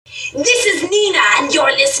This is Nina, and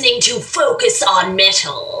you're listening to Focus on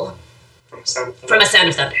Metal. From A Sound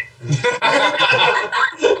of Thunder.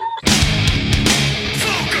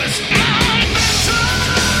 Focus on Metal!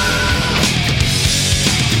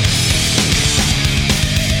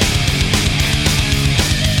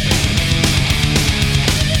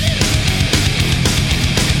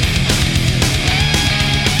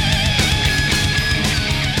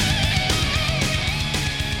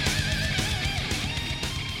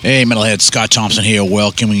 Hey, Metalhead, Scott Thompson here,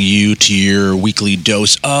 welcoming you to your weekly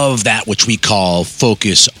dose of that which we call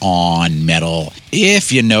Focus on Metal.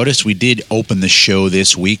 If you notice, we did open the show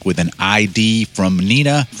this week with an ID from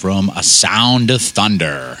Nina from A Sound of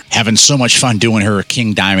Thunder. Having so much fun doing her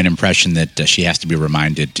King Diamond impression that she has to be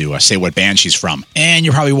reminded to say what band she's from. And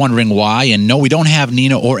you're probably wondering why. And no, we don't have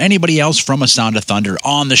Nina or anybody else from A Sound of Thunder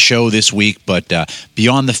on the show this week. But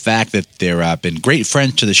beyond the fact that they're been great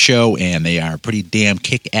friends to the show and they are a pretty damn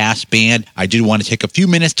kick-ass band, I did want to take a few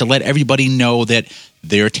minutes to let everybody know that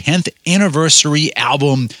their 10th anniversary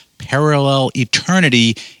album, Parallel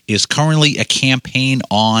Eternity, is currently a campaign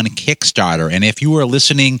on Kickstarter. And if you are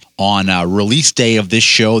listening on release day of this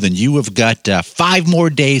show, then you have got 5 more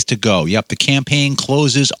days to go. Yep, the campaign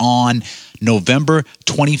closes on November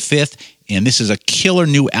 25th. And this is a killer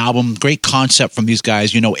new album. Great concept from these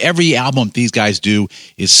guys. You know, every album these guys do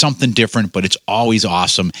is something different, but it's always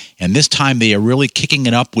awesome. And this time they are really kicking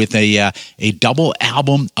it up with a double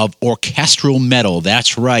album of orchestral metal.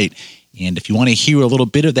 That's right. And if you want to hear a little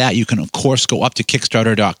bit of that, you can, of course, go up to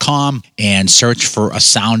Kickstarter.com and search for A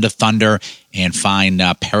Sound of Thunder and find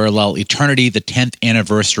Parallel Eternity, the 10th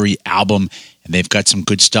anniversary album. And they've got some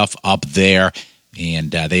good stuff up there.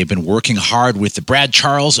 And they've been working hard with the Brad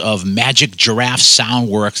Charles of Magic Giraffe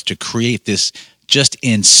Soundworks to create this just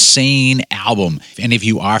insane album. If any of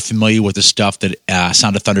you are familiar with the stuff that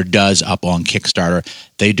Sound of Thunder does up on Kickstarter,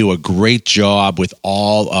 they do a great job with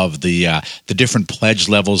all of the different pledge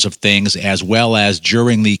levels of things, as well as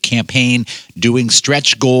during the campaign doing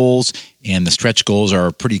stretch goals, and the stretch goals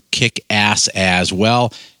are pretty kick-ass as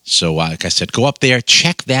well. So, like I said, go up there,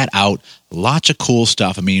 check that out. Lots of cool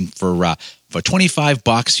stuff. I mean, for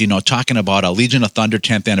 $25, you know, talking about a Legion of Thunder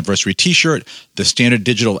 10th anniversary t-shirt, the standard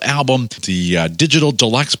digital album, the digital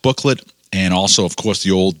deluxe booklet, and also, of course,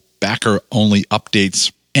 the old backer-only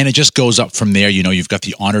updates. And it just goes up from there. You know, you've got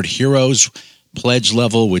the Honored Heroes pledge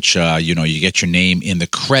level, which, you know, you get your name in the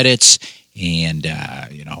credits. And,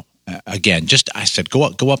 you know, again, just I said, go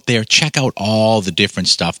up there, check out all the different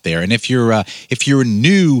stuff there. And if you're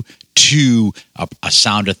new to A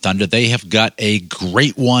Sound of Thunder, they have got a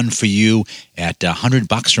great one for you at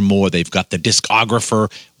 $100 or more. They've got the Discographer,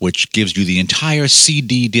 which gives you the entire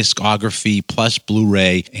CD discography plus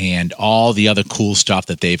Blu-ray and all the other cool stuff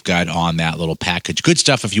that they've got on that little package. Good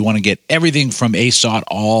stuff if you want to get everything from ASOT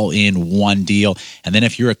all in one deal. And then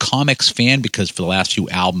if you're a comics fan, because for the last few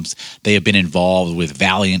albums they have been involved with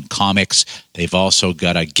Valiant Comics, they've also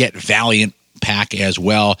got a Get Valiant pack as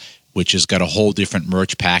well, which has got a whole different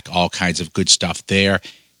merch pack, all kinds of good stuff there.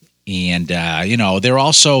 And, you know, they're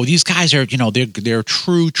also, these guys are, you know, they're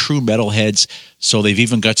true metalheads. So they've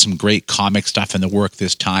even got some great comic stuff in the work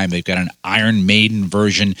this time. They've got an Iron Maiden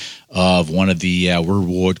version of one of the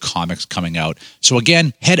Reward comics coming out. So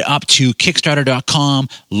again, head up to Kickstarter.com,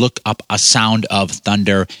 look up A Sound of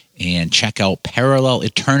Thunder, and check out Parallel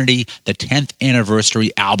Eternity, the 10th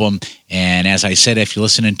anniversary album. And as I said, if you're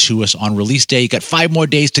listening to us on release day, you got 5 more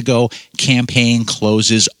days to go. Campaign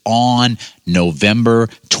closes on November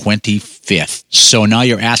 25th. So now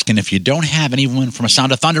you're asking, if you don't have anyone from A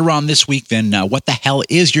Sound of Thunder on this week, then what the hell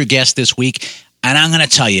is your guest this week? And I'm going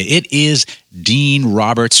to tell you, it is Dean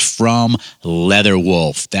Roberts from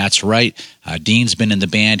Leatherwolf. That's right. Dean's been in the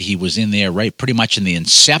band. He was in there right pretty much in the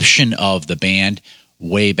inception of the band,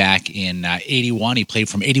 way back in 81. He played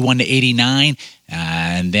from 81 to 89,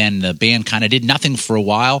 and then the band kind of did nothing for a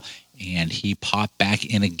while, and he popped back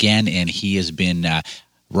in again, and he has been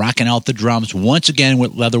rocking out the drums once again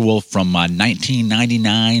with Leatherwolf from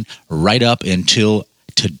 1999 right up until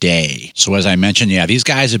today. So as I mentioned, yeah, these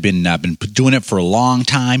guys have been doing it for a long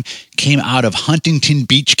time. Came out of Huntington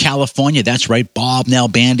Beach, California. That's right, Bob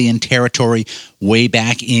Nalbandian territory, way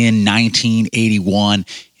back in 1981.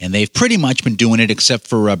 And they've pretty much been doing it, except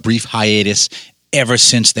for a brief hiatus, ever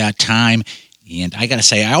since that time. And I got to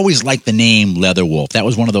say, I always liked the name Leatherwolf. That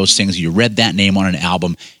was one of those things, you read that name on an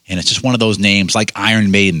album, and it's just one of those names like Iron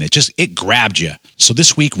Maiden. It grabbed you. So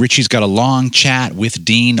this week, Richie's got a long chat with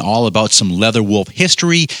Dean all about some Leatherwolf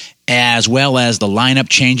history, as well as the lineup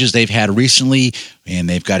changes they've had recently. And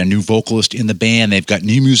they've got a new vocalist in the band. They've got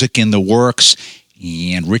new music in the works.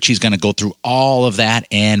 And Richie's going to go through all of that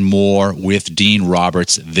and more with Dean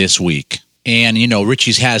Roberts this week. And, you know,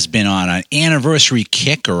 Richie's has been on an anniversary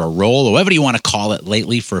kick or a roll, or whatever you want to call it,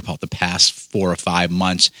 lately for about the past 4 or 5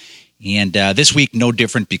 months. And this week, no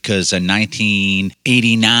different, because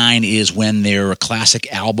 1989 is when their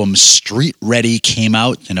classic album Street Ready came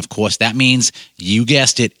out. And, of course, that means, you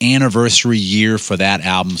guessed it, anniversary year for that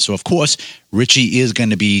album. So, of course, Richie is going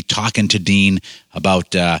to be talking to Dean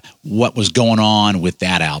about what was going on with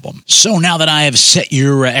that album. So now that I have set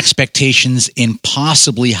your expectations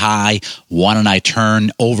impossibly high, why don't I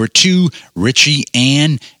turn over to Richie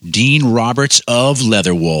and Dean Roberts of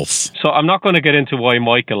Leatherwolf. So I'm not going to get into why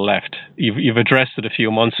Michael left. You've addressed it a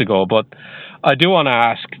few months ago, but I do want to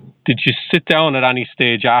ask, did you sit down at any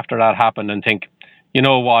stage after that happened and think, you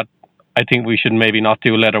know what, I think we should maybe not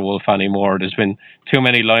do Leatherwolf anymore. There's been too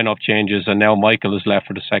many lineup changes, and now Michael has left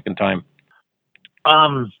for the second time.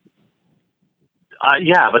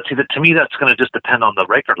 Yeah, but to me, that's going to just depend on the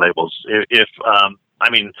record labels.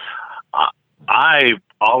 I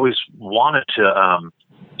always wanted to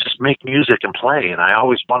just make music and play, and I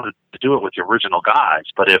always wanted to do it with the original guys.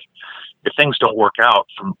 But if things don't work out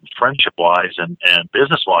from friendship-wise and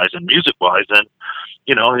business-wise and music-wise, then,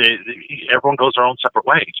 you know, everyone goes their own separate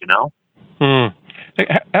ways, you know?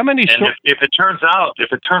 How many? And if it turns out that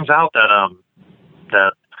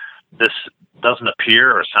that this doesn't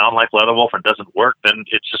appear or sound like Leatherwolf and doesn't work, then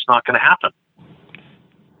it's just not going to happen.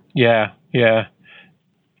 Yeah.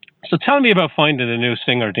 So tell me about finding a new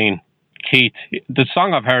singer, Dean. Keith, the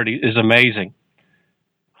song I've heard is amazing.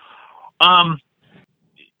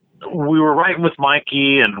 We were writing with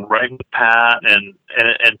Mikey and writing with Pat, and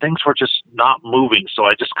things were just not moving. So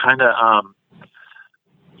I just kind of,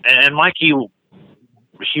 and Mikey,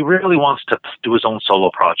 he really wants to do his own solo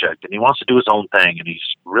project, and he wants to do his own thing, and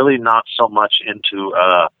he's really not so much into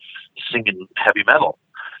singing heavy metal,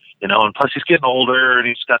 you know, and plus he's getting older and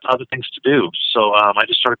he's got other things to do. So I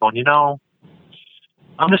just started going, you know,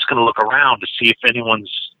 I'm just going to look around to see if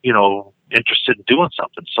anyone's, you know, interested in doing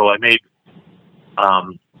something. So I made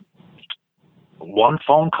one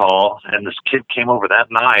phone call, and this kid came over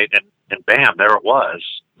that night, and bam, there it was.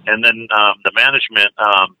 And then the management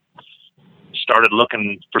started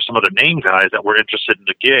looking for some other name guys that were interested in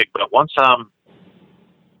the gig. But once I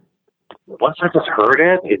just heard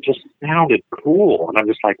it just sounded cool, and I'm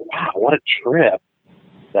just like, wow, what a trip!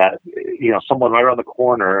 That, you know, someone right around the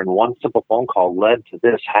corner, and one simple phone call led to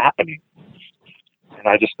this happening. And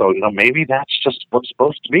I just go, you know, maybe that's just what's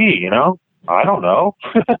supposed to be, you know? I don't know.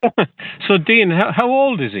 So, Dean, how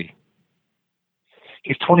old is he?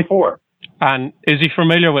 He's 24. And is he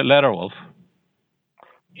familiar with Leatherwolf?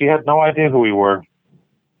 He had no idea who we were.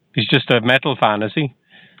 He's just a metal fan, is he?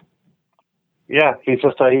 Yeah, he's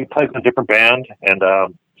just he plays in a different band, and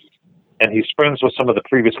he's friends with some of the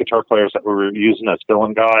previous guitar players that we were using as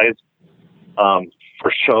fill-in guys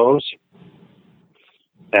for shows,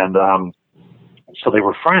 and so they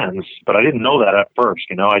were friends. But I didn't know that at first,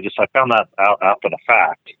 you know. I found that out after the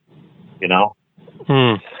fact, you know.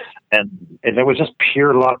 And it was just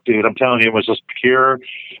pure luck, dude. I'm telling you, it was just pure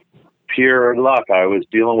luck. I was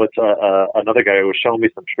dealing with another guy who was showing me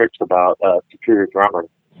some tricks about Superior Drummer.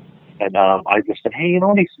 And I just said, hey, you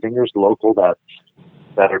know any singers local that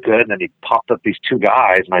are good? And then he popped up these two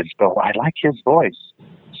guys, and I just go, I like his voice.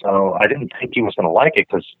 So I didn't think he was going to like it,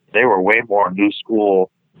 because they were way more new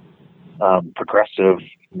school progressive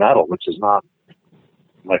metal, which is not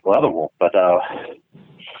like Leatherwolf. But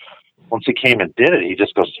once he came and did it, he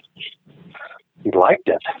just goes, he liked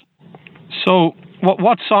it. So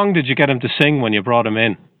what song did you get him to sing when you brought him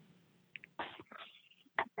in?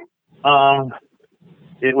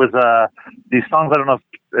 It was these songs. I don't know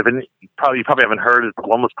if you probably haven't heard it.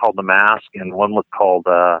 One was called The Mask, and one was called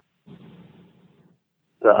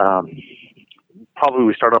probably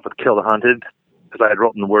we started off with Kill the Hunted, because I had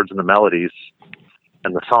written the words and the melodies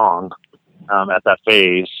and the song at that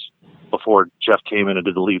phase before Jeff came in and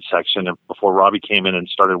did the lead section, and before Robbie came in and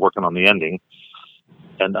started working on the ending.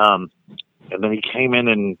 And then he came in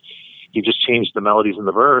and he just changed the melodies and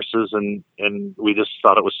the verses, and we just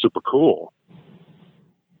thought it was super cool.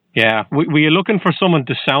 Yeah. Were you looking for someone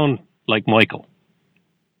to sound like Michael?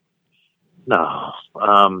 No.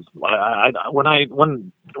 When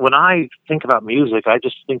I think about music, I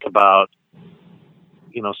just think about,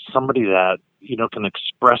 you know, somebody that, you know, can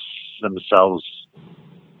express themselves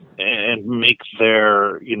and make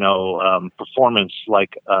their, you know, performance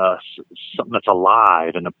like something that's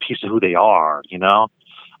alive and a piece of who they are, you know?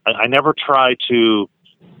 I never try to,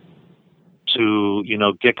 you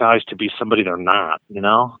know, get guys to be somebody they're not, you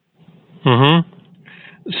know? Mm-hmm.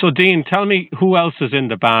 So, Dean, tell me who else is in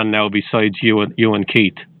the band now besides you and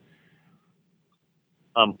Keith?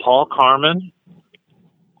 Paul Carman,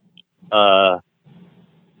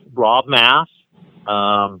 Rob Math,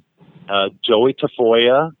 Joey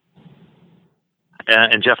Tafoya,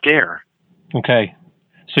 and Jeff Gare. Okay,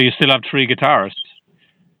 so you still have 3 guitarists.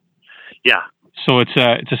 Yeah. So it's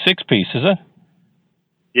a 6-piece, is it?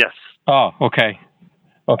 Yes. Oh, okay.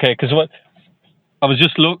 Okay, because what I was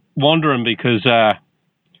just wondering because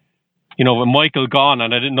with Michael gone,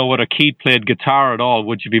 and I didn't know whether Keith played guitar at all.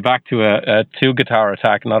 Would you be back to a 2-guitar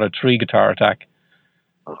attack, not a 3-guitar attack?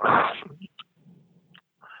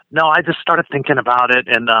 No, I just started thinking about it,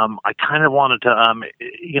 and I kind of wanted to,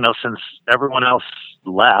 since everyone else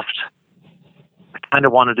left, I kind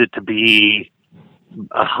of wanted it to be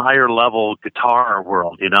a higher level guitar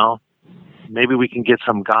world, Maybe we can get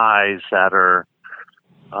some guys that are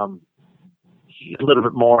a little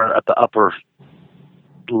bit more at the upper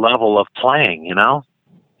level of playing, And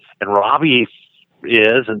Robbie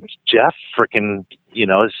is, and Jeff freaking,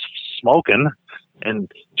 is smoking.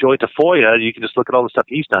 And Joey Tafoya, you can just look at all the stuff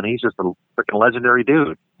he's done. He's just a freaking legendary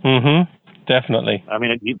dude. Mm-hmm. Definitely. I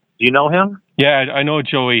mean, do you know him? Yeah, I know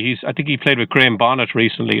Joey. I think he played with Graham Bonnet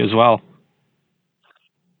recently as well.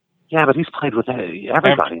 Yeah, but he's played with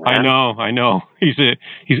everybody. Man. I know.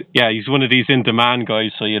 He's one of these in-demand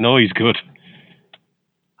guys, so he's good.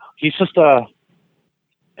 He's just a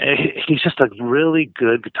really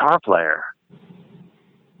good guitar player.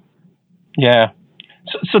 Yeah.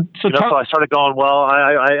 So I started going, well,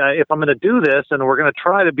 I if I'm going to do this, and we're going to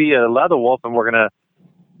try to be a Leatherwolf, and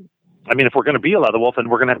if we're going to be a Leatherwolf, and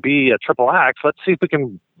we're going to be a triple axe, let's see if we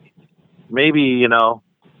can maybe,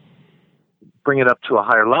 bring it up to a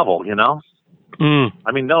higher level, Mm.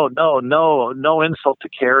 I mean, no insult to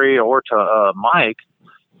Kerry or to Mike.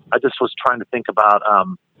 I just was trying to think about,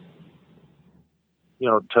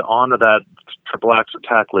 to honor that triple axe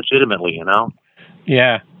attack legitimately,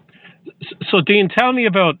 Yeah. So, Dean, tell me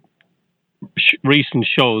about recent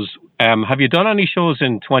shows. Have you done any shows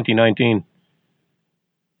in 2019?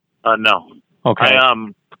 No. Okay.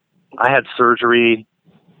 I had surgery,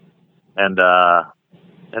 and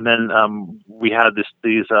then we had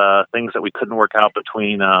these things that we couldn't work out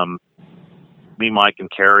between me, Mike, and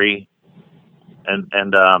Kerry,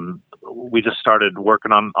 and we just started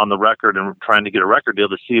working on the record and trying to get a record deal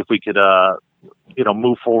to see if we could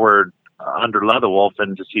move forward under Leatherwolf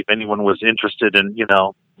and to see if anyone was interested in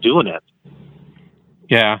doing it.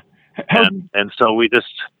 Yeah. And so we just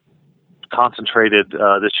concentrated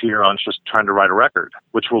this year on just trying to write a record,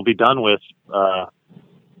 which we'll be done with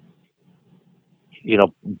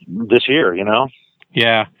this year,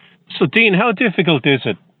 Yeah. So, Dean, how difficult is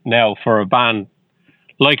it now for a band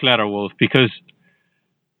like Leatherwolf? Because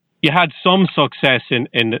you had some success in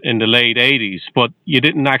the late 80s, but you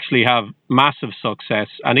didn't actually have massive success.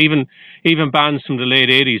 And even bands from the late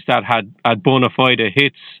 80s that had bona fide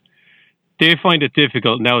hits, they find it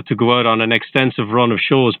difficult now to go out on an extensive run of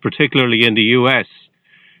shows, particularly in the US.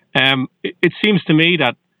 It seems to me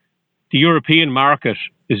that the European market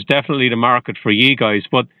is definitely the market for you guys,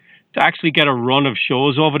 but to actually get a run of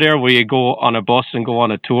shows over there where you go on a bus and go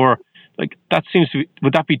on a tour, like that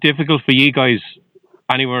would that be difficult for you guys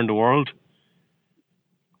anywhere in the world?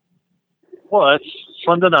 Well, it's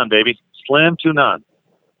slim to none, baby. Slim to none.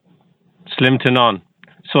 Slim to none.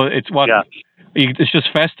 So it's what? Yeah. It's just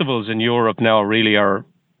festivals in Europe now really are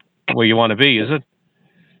where you want to be, is it?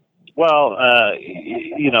 Well,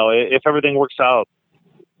 if everything works out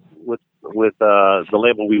with the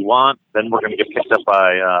label we want, then we're going to get picked up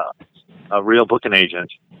by a real booking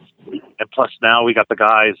agent. And plus now we got the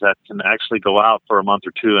guys that can actually go out for a month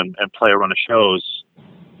or two and play a run of shows,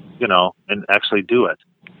 and actually do it.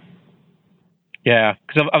 Yeah,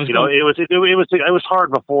 because I was, it was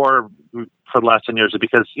hard before for the last 10 years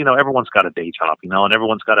because everyone's got a day job, and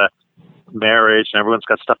everyone's got a marriage and everyone's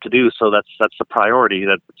got stuff to do. So that's the priority.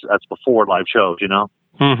 That's before live shows,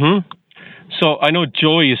 Mm-hmm. So I know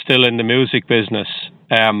Joey is still in the music business.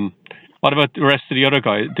 What about the rest of the other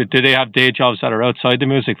guys? Do they have day jobs that are outside the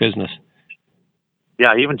music business?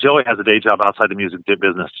 Yeah, even Joey has a day job outside the music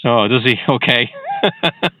business. Oh, does he? Okay.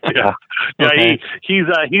 Yeah. Okay. He's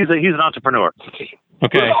an entrepreneur.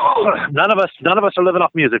 Okay. None of us are living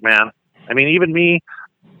off music, man. I mean, even me.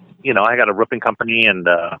 I got a roofing company, and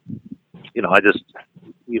I just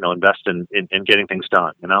invest in getting things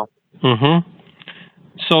done. Mm-hmm.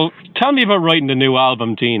 So tell me about writing the new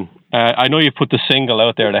album, Dean. I know you put the single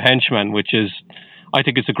out there, The Henchman, which is, I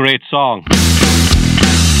think it's a great song.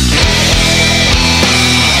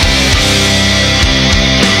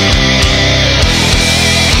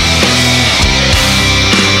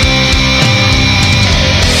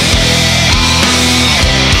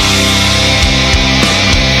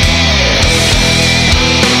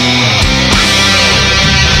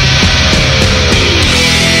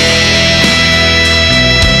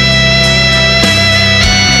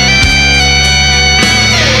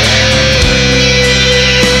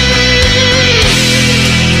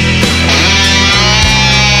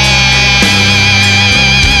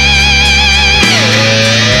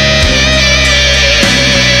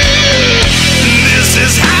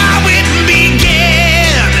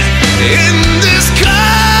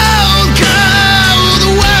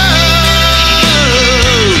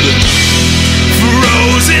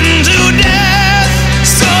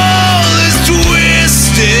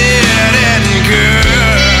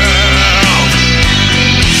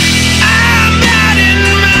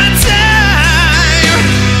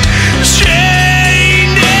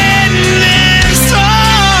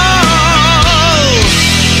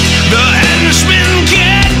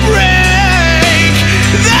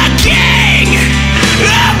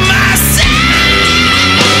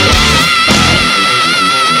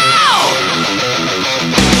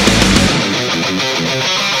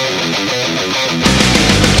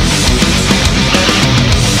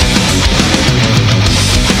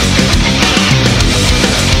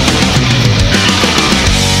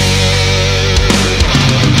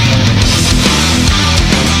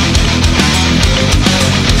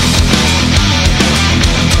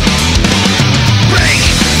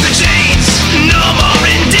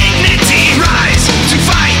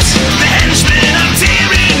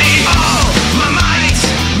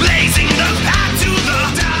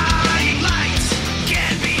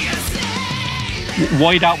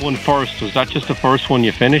 why that one first? Was that just the first one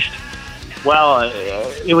you finished? Well,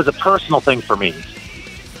 it was a personal thing for me,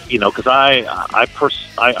 you know, because I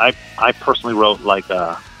personally wrote like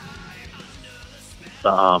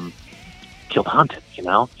Kill the Hunted, you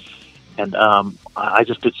know, and I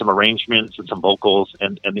just did some arrangements and some vocals,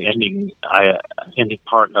 and the ending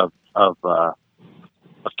part of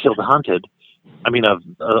Kill the Hunted, I mean of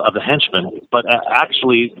the Henchman, but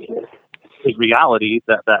actually in reality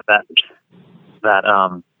that the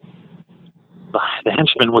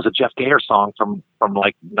Henchman was a Jeff Gayer song from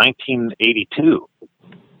like 1982,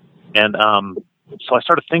 and so I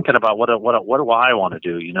started thinking about what do I want to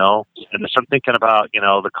do, you know, and I started thinking about, you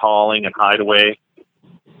know, The Calling and Hideaway,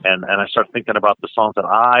 and I started thinking about the songs that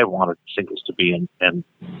I wanted singles to be, and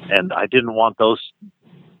I didn't want those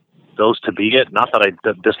to be it. Not that I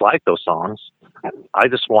dislike those songs. I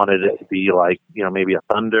just wanted it to be like, you know, maybe a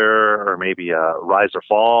Thunder or maybe a Rise or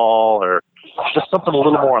Fall or just something a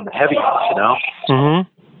little more on the heavy, you know? Mm-hmm.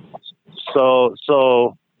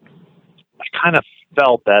 So I kind of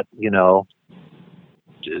felt that, you know,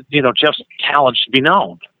 Jeff's talent should be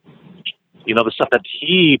known. You know, the stuff that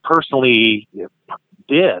he personally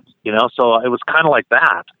did, you know, so it was kind of like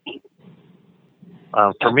that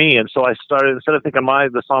for me. And so I started, instead of thinking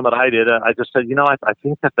the song that I did, I just said, you know, I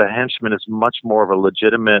think that the Henchman is much more of a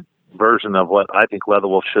legitimate version of what I think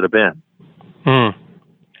Leatherwolf should have been.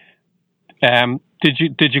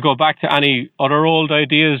 Did you go back to any other old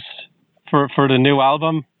ideas for the new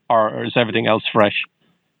album, or is everything else fresh?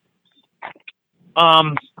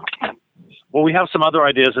 Well, we have some other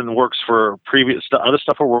ideas in the works for other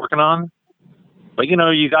stuff we're working on, but you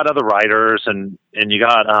know, you got other writers and you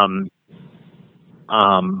got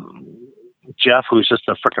Jeff, who's just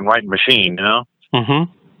a freaking writing machine, you know.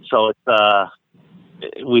 Mm-hmm. So it's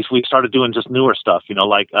we started doing just newer stuff, you know,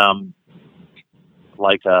 like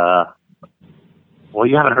well,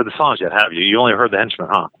 you haven't heard the songs yet, have you? You only heard the Henchman,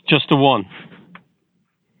 huh? Just the one.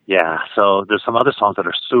 Yeah, so there's some other songs that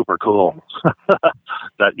are super cool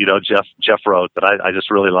that, you know, Jeff wrote that I just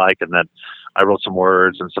really like, and that I wrote some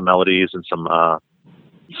words and some melodies and some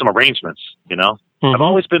arrangements, you know. Mm-hmm. I've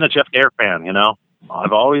always been a Jeff Gayer fan, you know.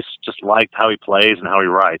 I've always just liked how he plays and how he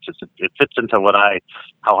writes. It fits into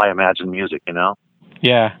how I imagine music, you know.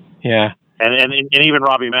 Yeah, yeah. And even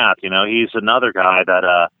Robbie Math, you know, he's another guy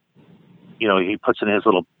that you know, he puts in his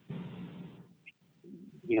little,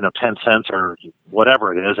 you know, 10 cents or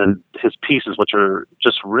whatever it is, and his pieces, which are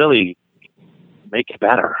just really make it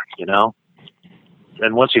better, you know.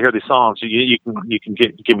 And once you hear these songs, you can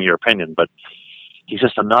give me your opinion, but he's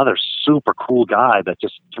just another super cool guy that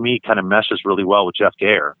just, to me, kind of meshes really well with Jeff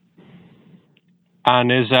Gayer.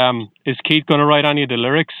 And is Keith going to write any of the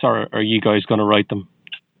lyrics, or are you guys going to write them?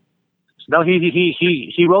 No,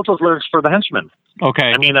 he wrote those lyrics for the Henchman.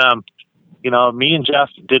 Okay. I mean, you know, me and Jeff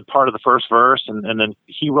did part of the first verse, and then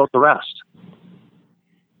he wrote the rest.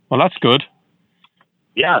 Well, that's good.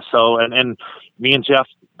 Yeah. So, and me and Jeff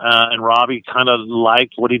and Robbie kind of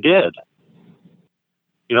liked what he did.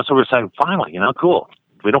 You know, so we were saying, finally, you know, cool.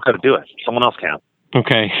 We don't got to do it. Someone else can.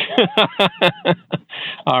 Okay.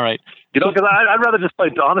 All right. You know, because I'd rather just play,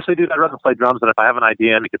 honestly, dude, I'd rather play drums, and if I have an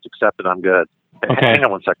idea and it gets accepted, I'm good. Okay. Hang on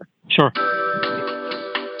 1 second. Sure.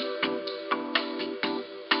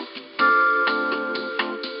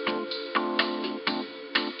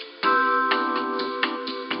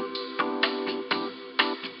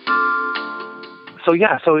 So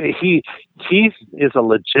yeah, so Keith is a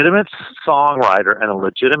legitimate songwriter and a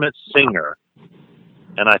legitimate singer,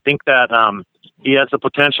 and I think that he has the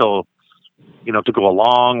potential, you know, to go a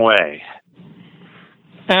long way.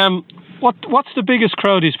 What's the biggest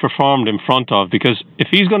crowd he's performed in front of? Because if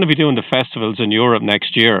he's going to be doing the festivals in Europe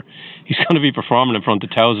next year, he's going to be performing in front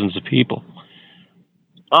of thousands of people.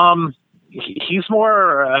 He's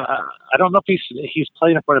more. I don't know if he's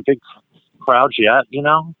playing in front of big crowds yet. You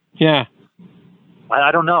know. Yeah.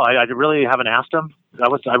 I don't know. I really haven't asked him. I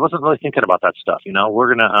wasn't really thinking about that stuff. You know,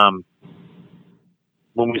 we're gonna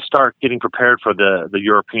when we start getting prepared for the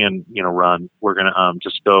European, you know, run, we're gonna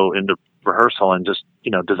just go into rehearsal and just,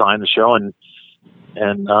 you know, design the show and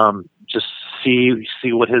just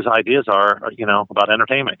see what his ideas are, you know, about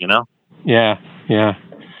entertainment. You know. Yeah, yeah.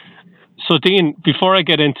 So Dean, before I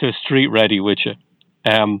get into Street Ready with you,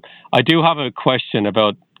 I do have a question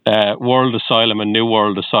about World Asylum and New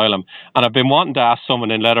World Asylum, and I've been wanting to ask someone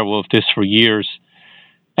in Leatherwolf this for years.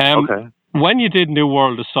 Okay. When you did New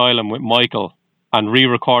World Asylum with Michael and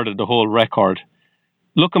re-recorded the whole record,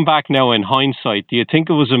 looking back now in hindsight, do you think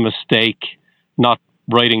it was a mistake not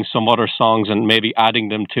writing some other songs and maybe adding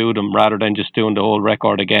them to them rather than just doing the whole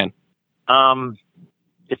record again?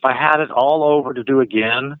 If I had it all over to do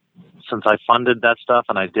again, since I funded that stuff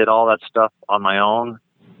and I did all that stuff on my own,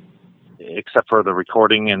 except for the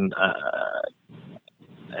recording and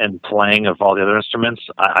playing of all the other instruments,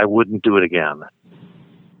 I wouldn't do it again.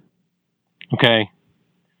 Okay.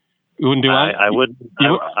 You wouldn't do it? I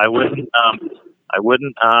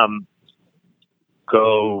wouldn't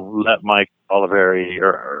go let Mike Oliveri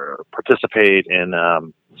or participate in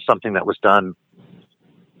something that was done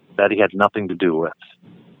that he had nothing to do with.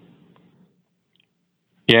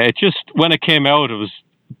 Yeah, it just, when it came out, it was,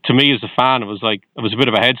 to me as a fan, it was a bit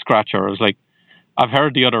of a head scratcher. It was like, I've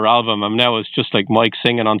heard the other album, and now it's just like Mike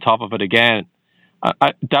singing on top of it again.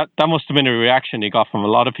 That must have been a reaction he got from a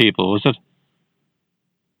lot of people, was it?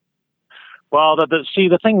 Well,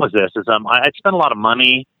 the thing was this, is I'd spent a lot of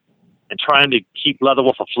money in trying to keep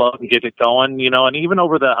Leatherwolf afloat and get it going, you know, and even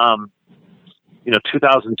over the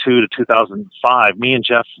 2002 to 2005, me and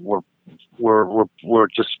Jeff were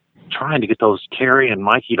just trying to get those Kerry and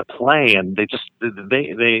Mikey to play, and they just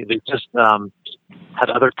had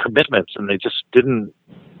other commitments, and they just didn't,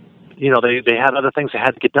 you know, they had other things they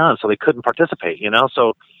had to get done, so they couldn't participate, you know.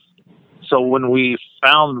 So when we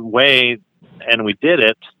found a way and we did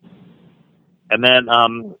it, and then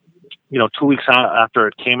 2 weeks after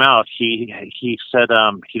it came out, he said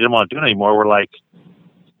he didn't want to do it anymore. We're like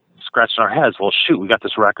scratching our heads. Well, shoot, we got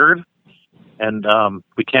this record, and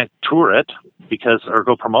we can't tour it or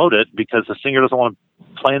go promote it because the singer doesn't want to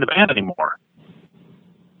play in the band anymore.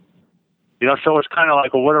 You know, so it's kind of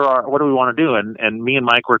like, well, what do we want to do? And me and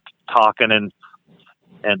Mike were talking, and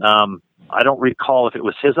I don't recall if it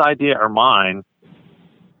was his idea or mine.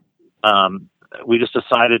 We just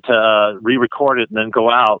decided to re-record it and then go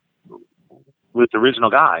out with the original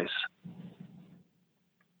guys.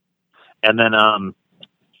 And then,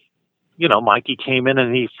 Mikey came in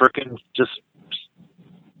and he frickin' just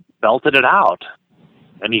belted it out,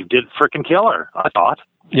 and he did frickin' killer, I thought.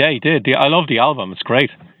 Yeah, he did. I love the album. It's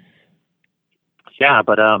great. Yeah,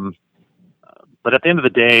 but at the end of the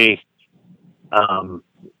day, I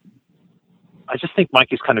just think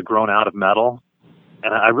Mikey's kind of grown out of metal,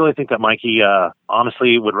 and I really think that Mikey,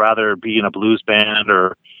 honestly, would rather be in a blues band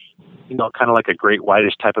or, you know, kind of like a Great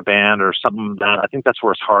Whitish type of band or something. That I think that's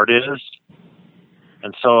where his heart is,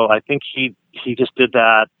 and so I think he just did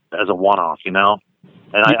that as a one-off, you know.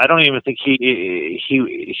 And I don't even think he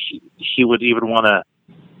would even want to,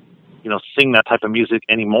 you know, sing that type of music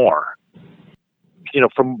anymore. You know,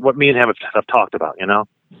 from what me and him have talked about, you know.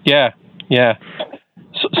 Yeah.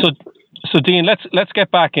 So Dean, let's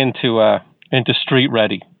get back into Street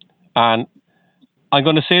Ready, and I'm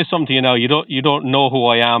going to say something to you now. You don't know who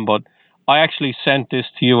I am, but I actually sent this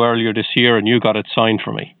to you earlier this year, and you got it signed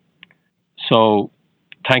for me. So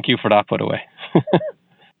thank you for that, by the way.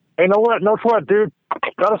 Hey, no sweat, dude.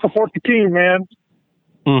 Gotta support the team, man.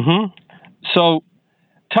 Mm-hmm. So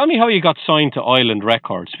tell me how you got signed to Island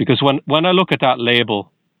Records, because when I look at that label,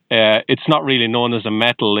 it's not really known as a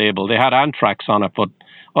metal label. They had Anthrax on it, but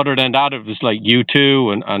other than that, it was like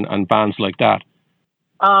U2 and bands like that.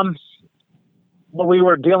 Well, we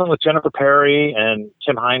were dealing with Jennifer Perry and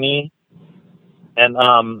Tim Heine, and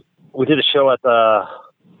we did a show at the,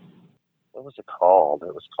 what was it called?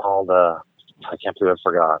 It was called, I can't believe I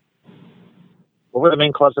forgot. What were the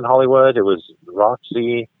main clubs in Hollywood? It was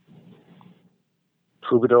Roxy,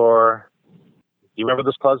 Troubadour. Do you remember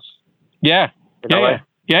those clubs? Yeah.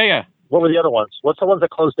 Yeah. What were the other ones? What's the ones that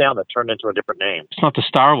closed down that turned into a different name? It's not the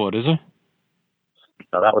Starwood, is it?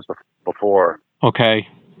 No, that was before. Okay.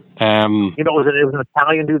 You know, it was an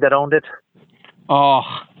Italian dude that owned it. Oh,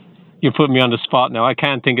 you're putting me on the spot now. I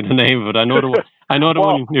can't think of the name of it. I know the one. I know the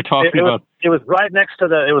one you're talking about. It was right next to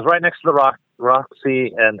the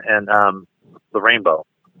Roxy and the Rainbow,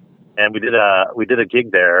 and we did a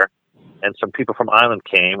gig there, and some people from Island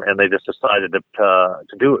came, and they just decided to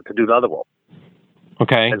do Leatherwolf.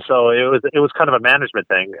 Okay. And so it was kind of a management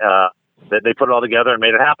thing. That they put it all together and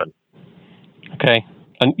made it happen. Okay.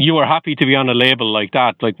 And you were happy to be on a label like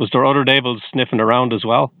that? Like, was there other labels sniffing around as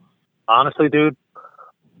well? Honestly, dude,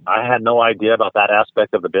 I had no idea about that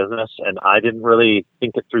aspect of the business, and I didn't really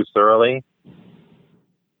think it through thoroughly.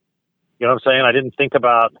 You know what I'm saying? I didn't think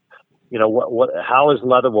about, you know, how is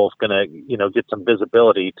Leatherwolf going to, you know, get some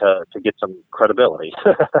visibility to get some credibility?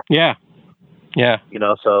 Yeah. You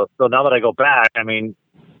know, so now that I go back, I mean,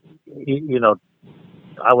 you know,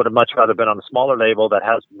 I would have much rather been on a smaller label that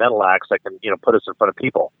has metal acts that can, you know, put us in front of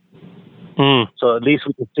people. So at least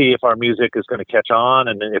we can see if our music is going to catch on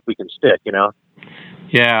and if we can stick, you know?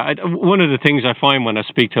 Yeah. One of the things I find when I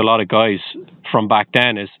speak to a lot of guys from back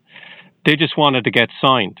then is they just wanted to get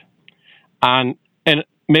signed. And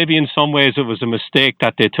maybe in some ways it was a mistake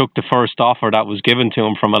that they took the first offer that was given to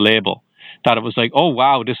them from a label. that it was like, oh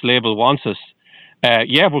wow, this label wants us.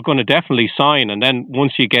 Yeah, we're going to definitely sign. And then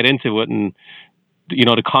once you get into it, and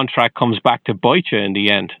the contract comes back to bite you in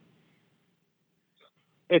the end.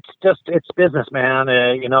 It's business, man.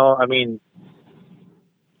 I mean,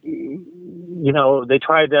 they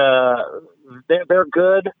tried to. They're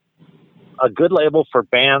good. A good label for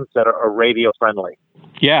bands that are radio friendly.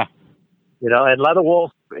 Yeah. And Leather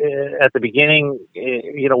Wolf at the beginning,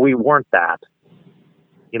 we weren't that.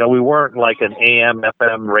 We weren't like an AM,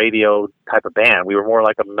 FM radio type of band. We were more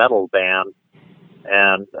like a metal band,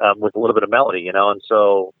 and with a little bit of melody, And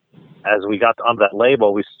so, as we got on that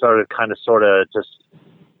label, we started kind of, sort of, just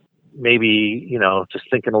maybe, just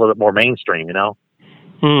thinking a little bit more mainstream,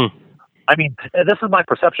 I mean, this is my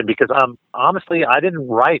perception because, honestly, I didn't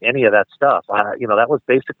write any of that stuff. That was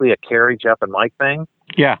basically a Kerry, Jeff, and Mike thing.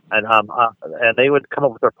 Yeah. And they would come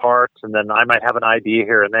up with their parts, and then I might have an idea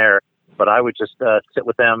here and there, but I would just sit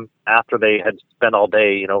with them after they had spent all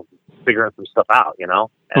day, figuring some stuff out,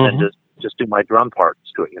 and then just do my drum parts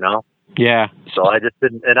to it, Yeah. So I just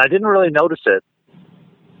didn't, and I didn't really notice it,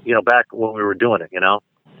 back when we were doing it,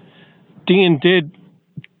 Dean, did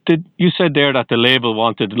you said there that the label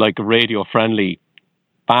wanted like a radio friendly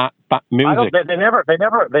music? They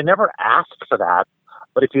never asked for that.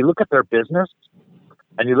 But if you look at their business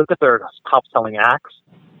and you look at their top selling acts,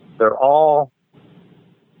 they're all,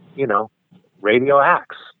 radio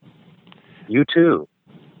acts. U2.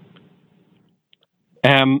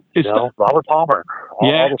 Robert Palmer.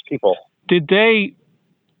 All those people. Did they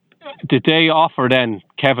offer then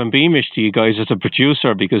Kevin Beamish to you guys as a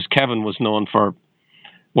producer, because Kevin was known for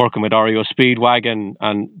working with REO Speedwagon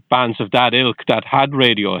and bands of that ilk that had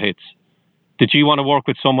radio hits? Did you want to work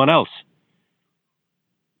with someone else?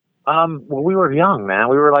 Well, we were young, man.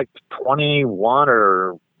 We were like 21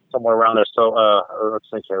 or somewhere around there. So, let's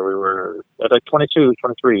think here. We were like 22,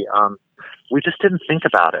 23. We just didn't think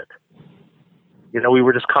about it. We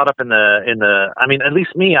were just caught up in the. I mean, at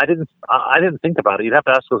least me, I didn't think about it. You'd have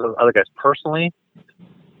to ask those other guys personally,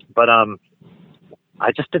 but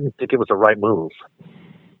I just didn't think it was the right move.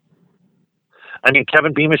 I mean,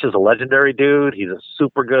 Kevin Beamish is a legendary dude. He's a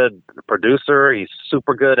super good producer. He's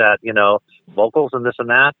super good at, vocals and this and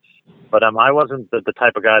that. But I wasn't the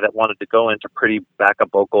type of guy that wanted to go into pretty backup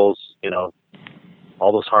vocals,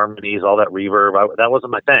 all those harmonies, all that reverb. That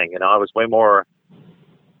wasn't my thing. I was way more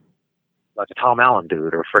like a Tom Allen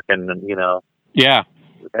dude or frickin', Yeah.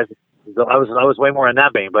 I was way more in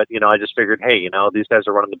that vein, but, I just figured, hey, these guys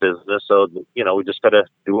are running the business. So, we just got to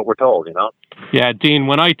do what we're told, Yeah, Dean,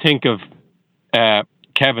 when I think of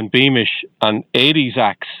Kevin Beamish and 80s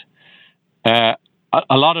acts,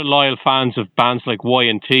 a lot of loyal fans of bands like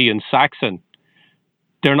Y&T and Saxon,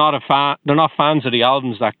 they're not fans of the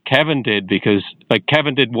albums that Kevin did, because like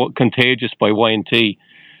Kevin did Contagious by Y&T,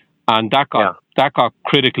 and that got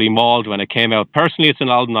critically mauled when it came out. Personally, it's an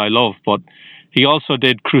album I love, but he also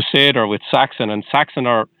did Crusader with Saxon, and Saxon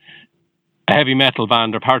are a heavy metal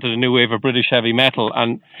band. They're part of the new wave of British heavy metal,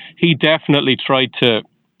 and he definitely tried to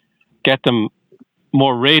get them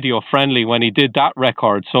more radio friendly when he did that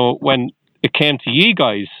record. So when it came to you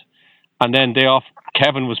guys, and then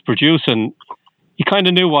Kevin was producing, you kind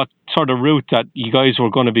of knew what sort of route that you guys were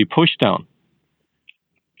going to be pushed down.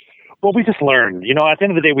 Well, we just learned. At the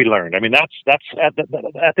end of the day, we learned. I mean, that's at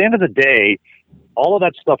the end of the day, all of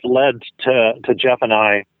that stuff led to Jeff and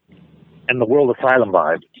I and the World Asylum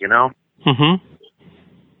vibe. Mm-hmm.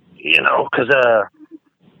 Because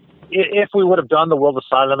if we would have done the World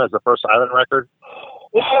Asylum as the first Island record,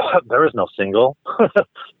 there is no single.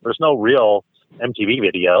 There's no real MTV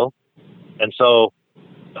video. And so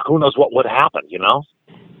who knows what would happen,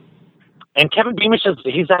 And Kevin Beamish,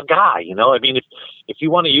 he's that guy, I mean, if you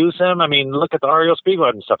want to use him, I mean, look at the REO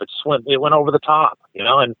Speedwagon and stuff. It went over the top,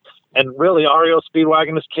 and really REO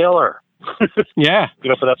Speedwagon is killer. Yeah.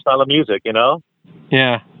 For that style of music,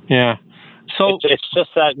 Yeah, yeah. So it's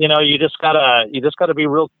just that, you just gotta be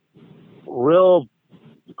real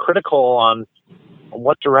critical on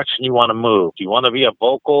what direction you want to move. Do you want to be a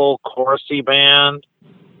vocal chorusy band,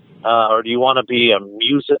 or do you want to be a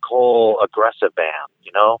musical aggressive band?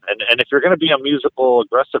 And if you're going to be a musical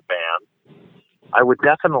aggressive band, I would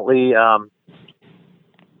definitely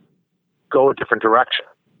go a different direction.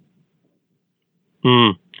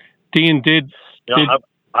 Dean did.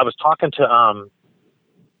 I was talking to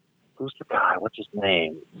who's the guy? What's his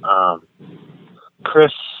name?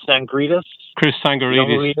 Chris Sangarides. Chris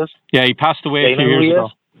Sangarides. Yeah, he passed away a few years ago.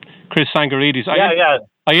 Chris Sangarides.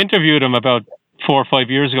 I interviewed him about 4 or 5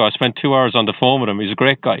 years ago. I spent 2 hours on the phone with him. He's a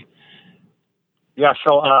great guy. Yeah,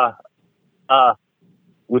 so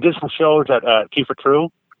we did some shows at Kiefer True,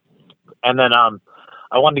 and then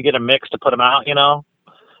I wanted to get a mix to put them out, you know.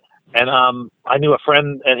 And I knew a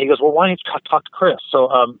friend, and he goes, "Well, why don't you talk to Chris?" So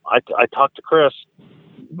I talked to Chris,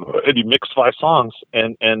 and he mixed 5 songs,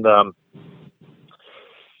 and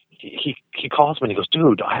he calls me and he goes,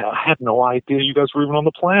 "Dude, I had no idea you guys were even on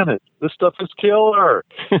the planet. This stuff is killer."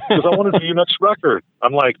 Because I want to do your next record.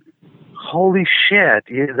 I'm like, holy shit!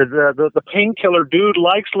 The Painkiller dude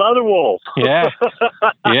likes Leatherwolf. Yeah,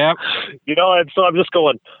 yeah. You know, and so I'm just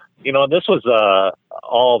going. You know, this was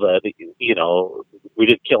all the, you know, we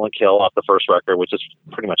did Kill and Kill off the first record, which is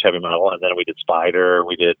pretty much heavy metal, and then we did Spider,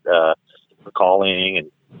 we did Recalling,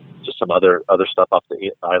 and just some other stuff off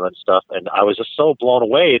the island stuff. And I was just so blown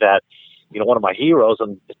away that, you know, one of my heroes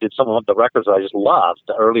and did some of the records that I just loved.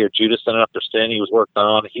 The earlier Judas and After Sin he was working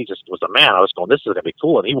on, he just was a man. I was going, this is going to be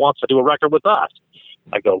cool, and he wants to do a record with us.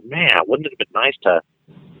 I go, man, wouldn't it have been nice to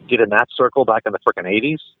get in that circle back in the frickin'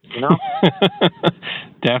 80s, you know?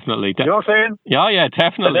 Definitely. You know what I'm saying? Yeah,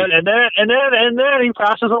 definitely. And then he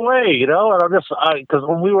passes away, you know? And because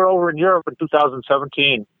when we were over in Europe in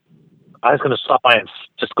 2017, I was going to stop by and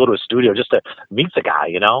just go to his studio just to meet the guy,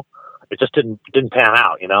 you know? It just didn't pan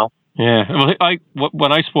out, you know? Yeah. Well,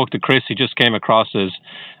 when I spoke to Chris, he just came across as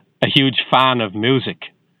a huge fan of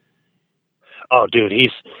music. Oh, dude,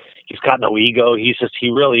 he's got no ego. He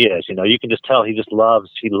really is. You know, you can just tell he loves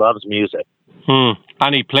music.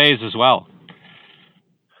 And he plays as well.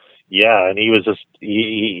 Yeah, and he was just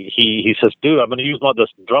he says, dude, I'm going to use one of the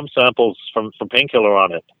drum samples from Painkiller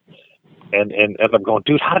on it. And I'm going,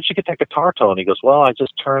 dude, how did you get that guitar tone? He goes, well, I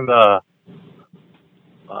just turned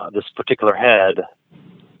this particular head,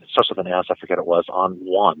 it starts with an S, I forget it was, on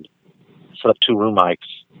 1. Set up 2 room mics,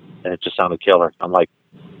 and it just sounded killer. I'm like,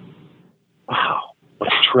 wow. What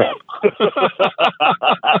a trip.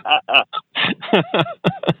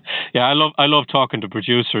 Yeah, I love talking to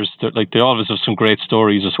producers. They always have some great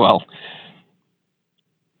stories as well.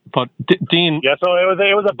 But Dean, yeah, so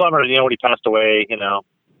it was a bummer, you know, when he passed away, you know.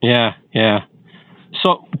 Yeah.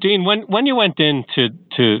 So Dean, when you went in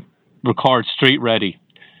to record Street Ready,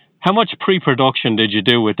 how much pre-production did you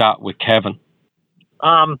do with that with Kevin?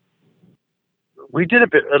 We did a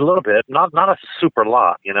little bit, not a super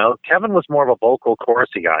lot, you know. Kevin was more of a vocal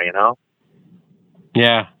chorusy guy, you know.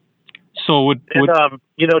 Yeah. So would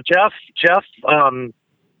you know, Jeff? I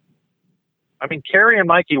mean, Kerry and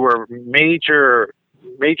Mikey were major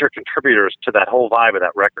contributors to that whole vibe of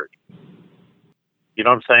that record. You know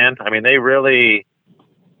what I'm saying? I mean, they really,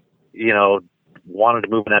 you know, wanted to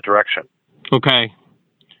move in that direction. Okay.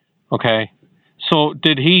 So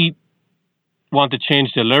did he want to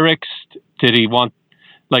change the lyrics? Did he want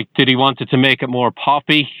it to make it more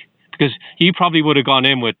poppy? Because he probably would have gone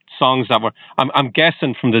in with songs that were, I'm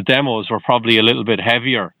guessing from the demos, were probably a little bit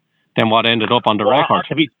heavier than what ended up on the record.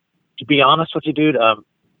 To be honest with you, dude,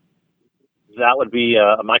 that would be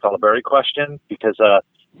a Mike Oliveri question, because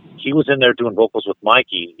he was in there doing vocals with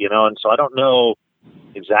Mikey, you know, and so I don't know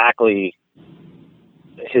exactly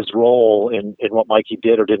his role in what Mikey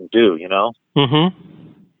did or didn't do, you know? Mm-hmm. You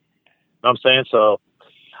know what I'm saying? So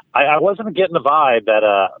I wasn't getting the vibe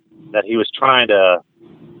that he was trying to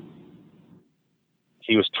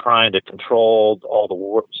control all the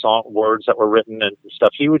words that were written and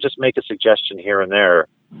stuff. He would just make a suggestion here and there,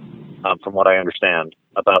 from what I understand,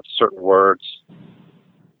 about certain words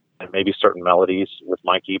and maybe certain melodies with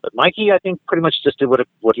Mikey. But Mikey, I think, pretty much just did what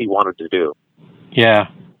he wanted to do. Yeah.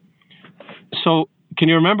 So can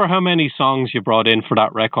you remember how many songs you brought in for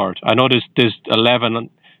that record? I know there's 11,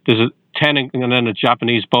 there's a 10 and then a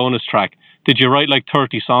Japanese bonus track. Did you write like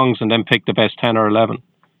 30 songs and then pick the best 10 or 11?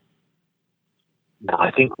 No,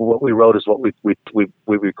 I think what we wrote is what we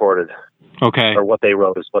recorded. Okay. Or what they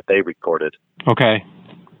wrote is what they recorded. Okay.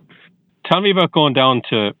 Tell me about going down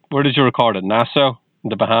to, where did you record it? Nassau, in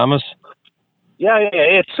the Bahamas? Yeah,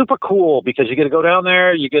 it's super cool because you get to go down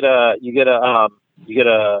there. You get a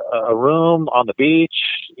room on the beach.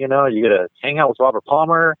 You know, you get to hang out with Robert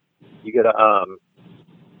Palmer. You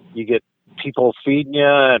get people feeding you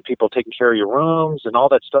and people taking care of your rooms and all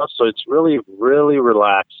that stuff. So it's really, really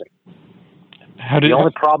relaxing. The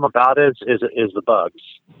only problem about it is the bugs.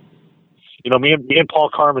 You know, me and Paul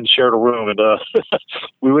Carmen shared a room, and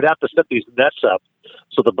we would have to set these nets up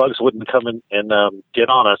so the bugs wouldn't come in and get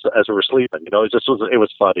on us as we were sleeping. You know, it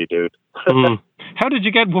was funny, dude. How did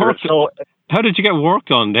you get work? How did you get work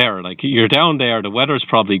done there? Like, you're down there, the weather's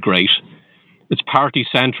probably great. It's party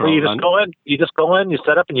central. Well, you just go in, you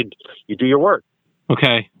set up, and you do your work.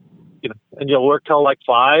 Okay. You know, and you'll work till like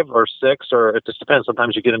 5 or 6, or it just depends.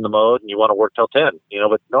 Sometimes you get in the mode and you want to work till 10. You know,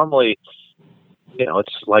 but normally, you know,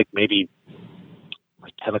 it's like maybe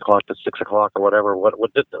like 10 o'clock to 6 o'clock or whatever. At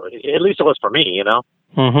least it was for me, you know.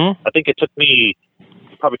 Mm-hmm. I think it took me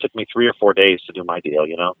probably took me 3 or 4 days to do my deal,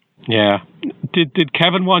 you know? Yeah. Did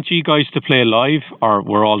Kevin want you guys to play live, or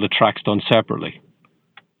were all the tracks done separately?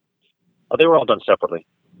 Oh, they were all done separately.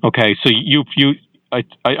 Okay, so I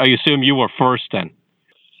assume you were first then.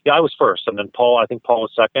 Yeah, I was first, and then I think Paul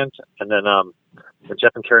was second, and then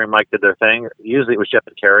Jeff and Kerry and Mike did their thing. Usually it was Jeff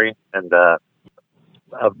and Kerry, and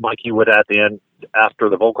Mikey would, at the end, after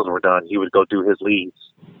the vocals were done, he would go do his leads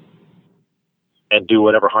and do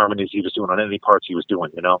whatever harmonies he was doing on any parts he was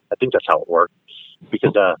doing, you know? I think that's how it worked.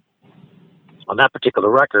 Because on that particular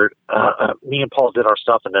record, me and Paul did our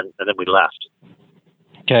stuff, and then we left.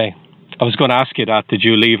 Okay. I was going to ask you that. Did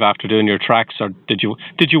you leave after doing your tracks, or did you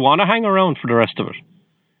want to hang around for the rest of it?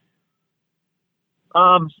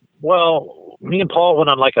 Well, me and Paul went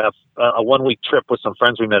on like a 1 week trip with some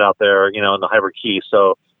friends we met out there, you know, in the Hybrid Key.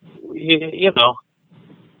 So, you know,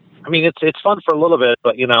 I mean, it's fun for a little bit,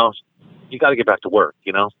 but, you know, you got to get back to work,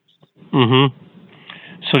 you know? Mm-hmm.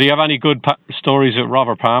 So do you have any good stories with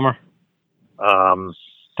Robert Palmer?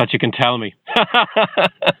 That you can tell me?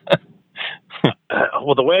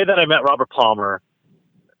 Well, the way that I met Robert Palmer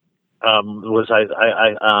was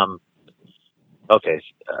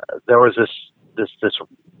there was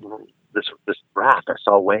this raft I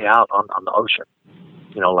saw way out on the ocean,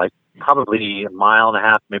 you know, like probably 1.5 miles,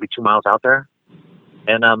 maybe 2 miles out there.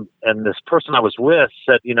 And this person I was with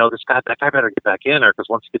said, you know, that guy better get back in there, because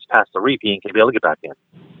once he gets past the reef, he ain't gonna be able to get back in.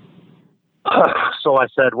 So I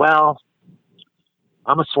said, well,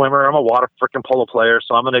 I'm a swimmer, I'm a water freaking polo player,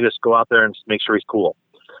 so I'm gonna just go out there and make sure he's cool.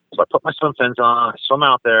 So I put my swim fins on, I swim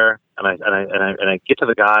out there, and I get to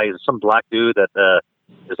the guy. He's some black dude that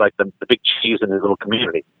is like the big cheese in his little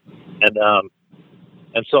community. And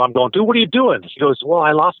so I'm going, dude, what are you doing? He goes, well,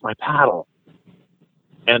 I lost my paddle.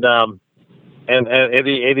 And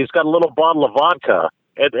he's got a little bottle of vodka,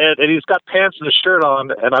 and he's got pants and a shirt on,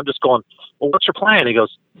 and I'm just going, well, what's your plan? He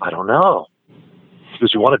goes, I don't know. He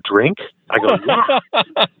goes, you want a drink? I go, yeah.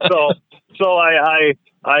 So I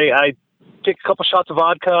take a couple shots of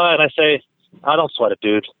vodka, and I say, I don't sweat it,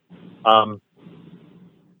 dude. And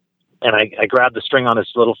I grab the string on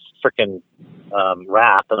his little frickin'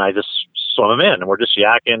 raft, and I just swim him in, and we're just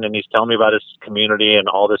yakking, and he's telling me about his community and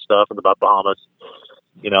all this stuff and about Bahamas,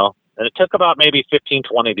 you know. And it took about maybe 15,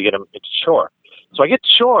 20 to get him to shore. So I get to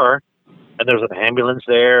shore, and there's an ambulance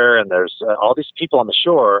there, and there's all these people on the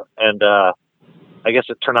shore, and I guess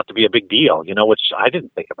it turned out to be a big deal, you know, which I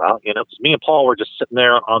didn't think about, you know, because me and Paul were just sitting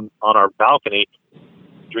there on our balcony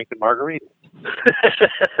drinking margaritas.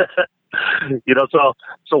 You know,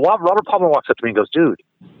 so Robert Palmer walks up to me and goes, dude,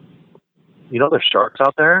 you know there's sharks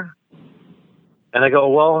out there? And I go,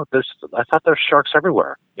 well, I thought there's sharks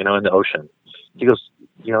everywhere, you know, in the ocean. He goes,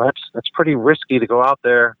 you know, that's pretty risky to go out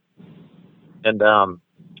there and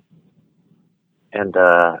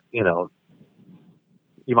you know,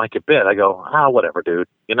 you might get bit. I go, whatever, dude,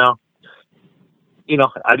 you know,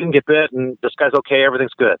 I didn't get bit, and this guy's okay.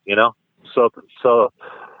 Everything's good, you know? So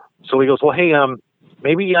he goes, well, hey,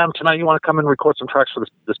 maybe tonight you want to come and record some tracks for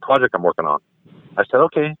this project I'm working on. I said,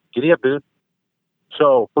 okay, giddy up, dude.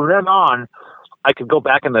 So from then on, I could go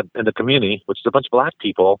back in the community, which is a bunch of black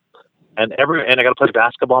people, and I got to play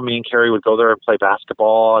basketball. Me and Kerry would go there and play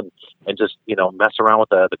basketball and just, you know, mess around with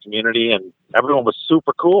the community, and everyone was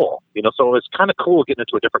super cool, you know. So it was kind of cool getting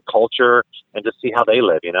into a different culture and just see how they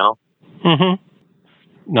live, you know.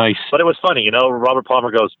 Mm-hmm. Nice. But it was funny, you know. Robert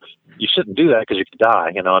Palmer goes, "You shouldn't do that because you could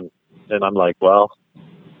die," you know. And I'm like, well,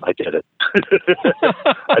 I did it.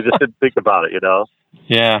 I just didn't think about it, you know.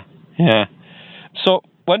 Yeah. So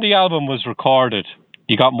when the album was recorded,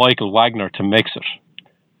 you got Michael Wagner to mix it.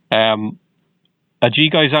 Had you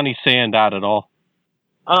guys any say in that at all?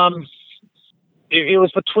 It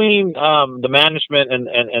was between the management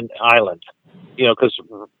and Island, you know, because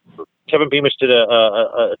Kevin Beamish did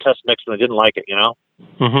a test mix and they didn't like it, you know.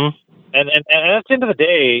 Mm-hmm. And at the end of the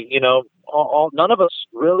day, you know, none of us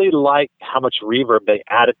really liked how much reverb they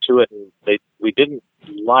added to it, and we didn't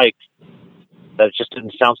like that it just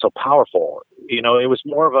didn't sound so powerful. You know, it was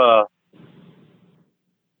more of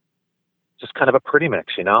just kind of a pretty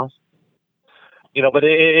mix, you know. You know, but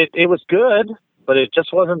it was good, but it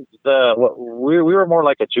just wasn't we were more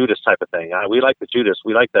like a Judas type of thing. We like the Judas.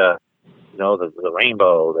 We like the, you know, the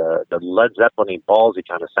Rainbow, the Led Zeppelin ballsy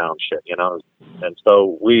kind of sound shit, you know. And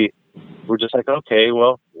so we're just like, okay,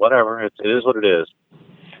 well, whatever. It is what it is.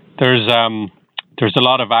 There's a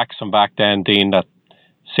lot of acts from back then, Dean, that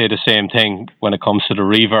say the same thing when it comes to the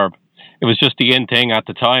reverb. It was just the in thing at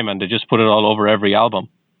the time, and they just put it all over every album.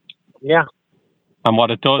 Yeah. And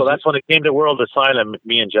what it does... So that's when it came to World Asylum.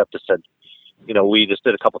 Me and Jeff just said, you know, we just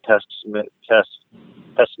did a couple test mix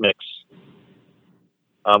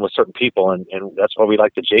with certain people, and that's why we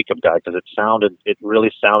like the Jacob guy, because it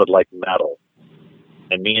really sounded like metal.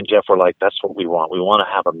 And me and Jeff were like, that's what we want. We want to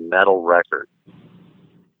have a metal record.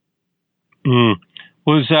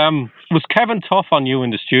 Was Kevin tough on you in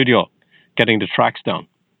the studio, getting the tracks down?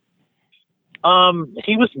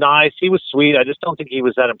 He was nice. He was sweet. I just don't think he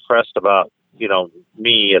was that impressed about,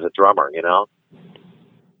 me as a drummer,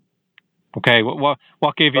 Okay.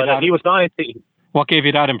 What gave you that? He was nice. What gave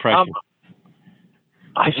you that impression?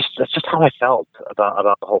 That's just how I felt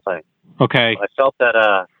about the whole thing. Okay. I felt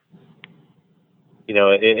that,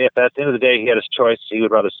 if at the end of the day he had his choice, he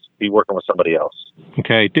would rather be working with somebody else.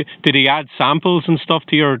 Okay. Did he add samples and stuff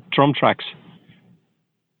to your drum tracks?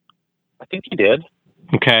 I think he did.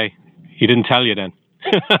 Okay. He didn't tell you then.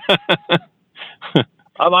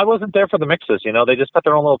 I wasn't there for the mixes, They just got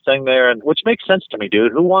their own little thing there, and which makes sense to me,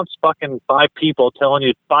 dude. Who wants fucking 5 people telling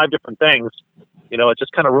you 5 different things? It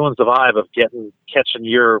just kind of ruins the vibe of catching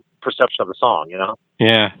your perception of the song,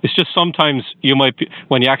 Yeah, it's just sometimes you might be,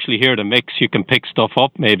 when you actually hear the mix, you can pick stuff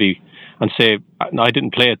up maybe and say, "No, I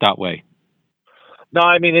didn't play it that way." No,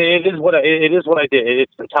 I mean it is what I did.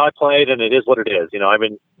 It's how I played, and it is what it is.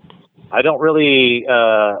 I don't really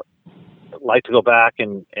like to go back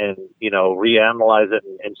and reanalyze it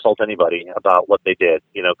and insult anybody about what they did.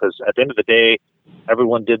 Because at the end of the day,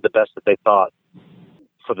 everyone did the best that they thought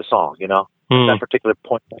for the song. That particular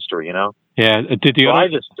point in history. Yeah. Did you? So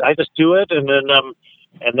I just do it, and then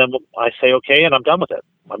I say okay, and I'm done with it.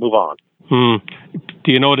 I move on.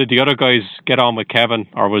 Do you know, did the other guys get on with Kevin,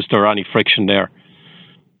 or was there any friction there?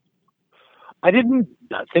 I didn't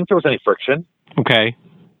think there was any friction. Okay.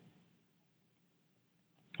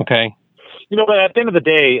 But at the end of the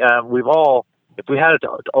day, if we had it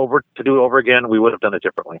to do it over again, we would have done it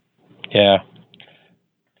differently. Yeah.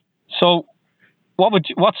 So,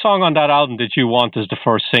 what song on that album did you want as the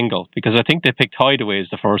first single? Because I think they picked Hideaway as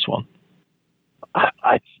the first one.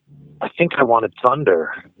 I think I wanted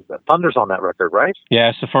Thunder. Thunder's on that record, right? Yeah,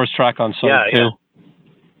 it's the first track on side 2.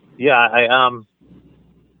 Yeah,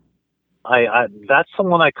 I that's the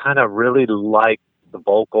one I kind of really liked the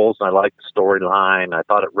vocals, and I liked the storyline. I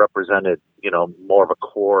thought it represented, more of a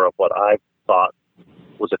core of what I thought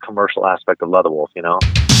was a commercial aspect of Leatherwolf,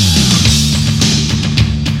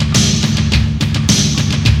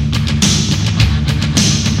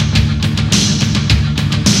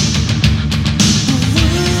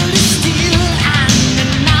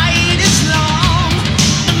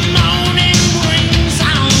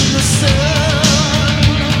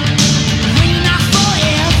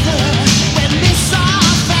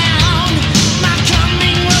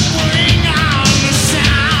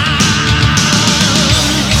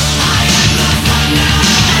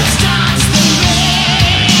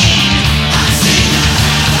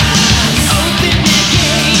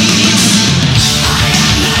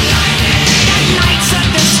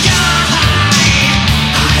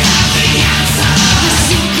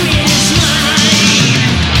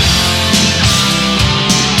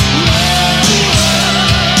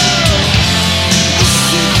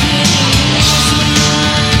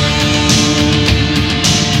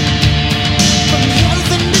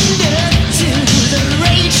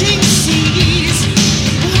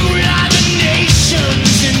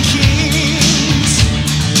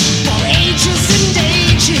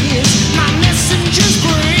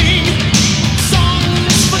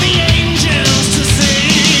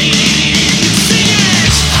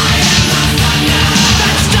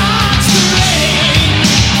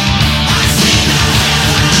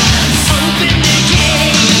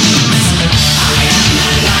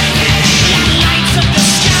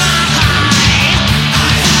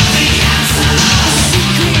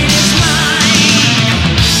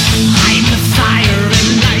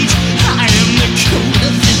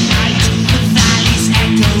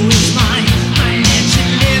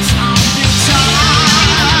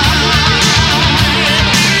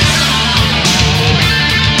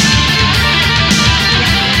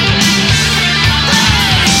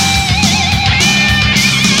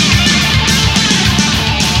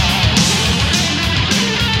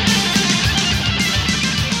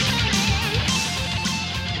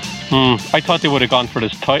 I thought they would have gone for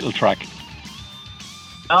this title track.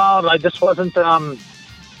 No, I just wasn't. I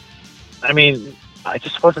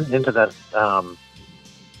just wasn't into that.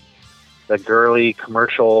 The girly,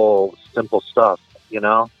 commercial, simple stuff, And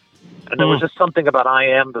there was just something about "I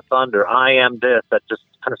am the Thunder, I am this" that just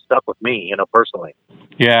kind of stuck with me, personally.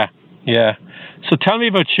 Yeah. So tell me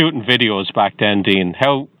about shooting videos back then, Dean.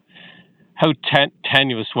 How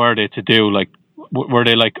tenuous were they to do? Like, were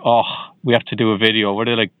they like, oh, we have to do a video? Were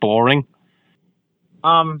they like boring?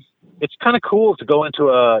 it's kind of cool to go into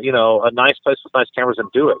a nice place with nice cameras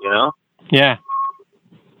and do it. Yeah.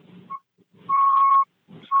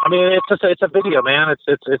 I mean, it's a video, man. It's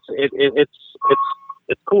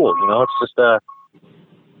cool. It's just if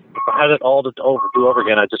I had it all to do over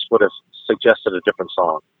again, I just would have suggested a different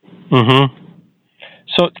song. Mm-hmm.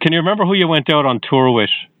 So, can you remember who you went out on tour with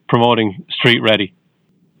promoting Street Ready?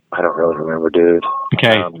 I don't really remember, dude.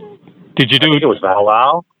 Okay. Did you do? I think it was Val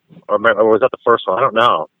Lau, or was that the first one? I don't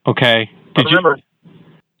know. Okay. Did you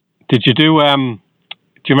do? Do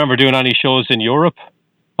you remember doing any shows in Europe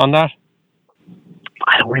on that?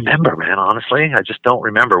 I don't remember, man. Honestly, I just don't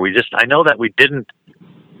remember. I know that we didn't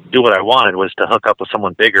do what I wanted, was to hook up with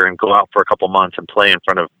someone bigger and go out for a couple months and play in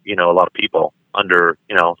front of a lot of people under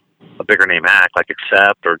a bigger name act like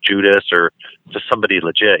Accept or Judas or just somebody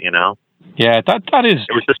legit. Yeah, that is.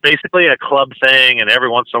 It was just basically a club thing, and every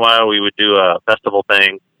once in a while we would do a festival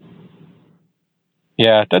thing.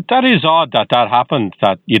 Yeah, that is odd that happened.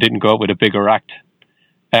 That you didn't go out with a bigger act.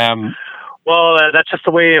 Well, that's just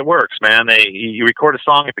the way it works, man. You record a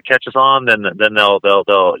song, if it catches on, then they'll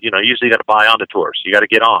usually you got to buy onto tours. You got to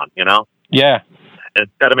get on, Yeah, and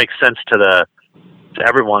it's got to make sense to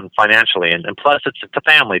everyone financially, and plus it's a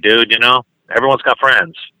family, dude. Everyone's got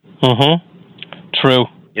friends. True.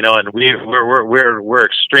 And we're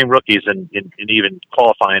extreme rookies in even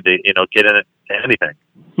qualifying to get in anything.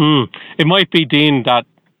 It might be, Dean, that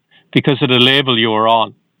because of the label you were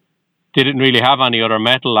on, they didn't really have any other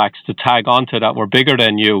metal acts to tag onto that were bigger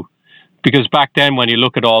than you. Because back then, when you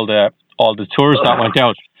look at all the tours that went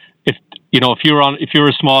out, if you're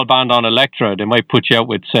a small band on Elektra, they might put you out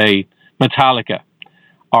with, say, Metallica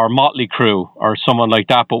or Motley Crue or someone like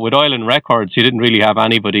that. But with Island Records, you didn't really have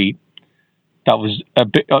anybody that was a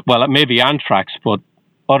bit, well, maybe Anthrax, but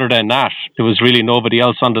other than that, there was really nobody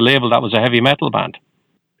else on the label that was a heavy metal band.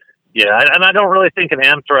 Yeah, and I don't really think an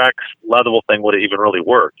Anthrax Leatherwool thing would even really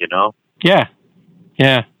work, Yeah.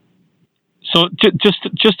 So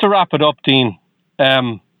just to wrap it up, Dean,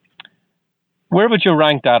 where would you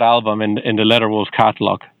rank that album in the Leatherwolf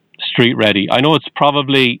catalog, Street Ready? I know it's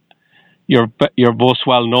probably your most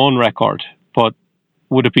well-known record, but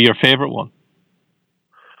would it be your favorite one?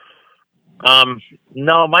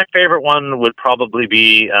 No, my favorite one would probably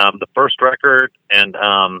be the first record and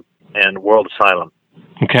World Asylum.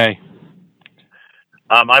 Okay.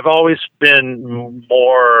 I've always been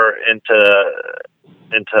more into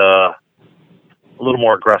a little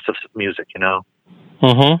more aggressive music,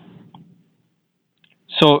 Mm-hmm.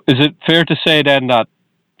 So is it fair to say then that,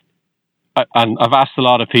 and I've asked a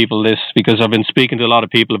lot of people this because I've been speaking to a lot of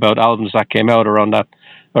people about albums that came out around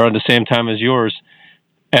the same time as yours.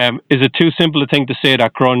 Is it too simple a thing to say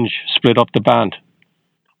that grunge split up the band?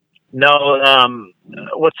 No, I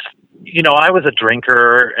was a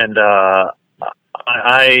drinker, and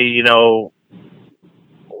I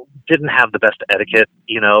didn't have the best etiquette,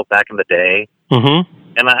 back in the day. Mm-hmm.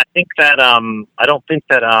 And I think that I don't think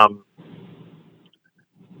that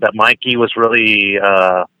that Mikey was really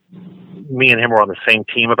me and him were on the same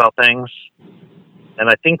team about things, and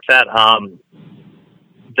I think that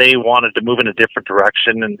they wanted to move in a different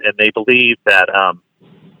direction, and they believed that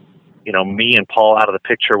me and Paul out of the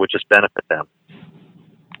picture would just benefit them.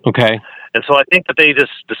 Okay. And so I think that they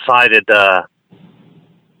just decided that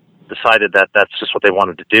that's just what they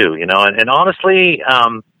wanted to do, and honestly,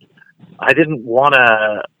 I didn't want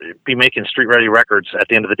to be making Street Ready records at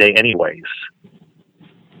the end of the day anyways,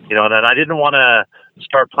 and I didn't want to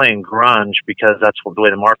start playing grunge because that's the way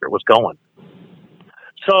the market was going.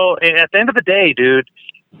 So at the end of the day, dude,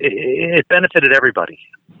 it benefited everybody.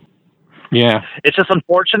 Yeah. It's just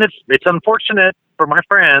unfortunate. It's unfortunate for my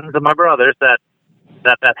friends and my brothers that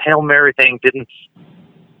Hail Mary thing didn't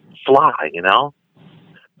fly,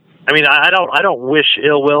 I mean, I don't wish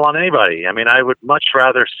ill will on anybody. I mean, I would much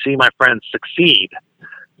rather see my friends succeed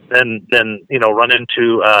than run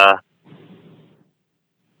into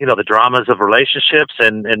the dramas of relationships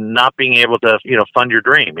and not being able to fund your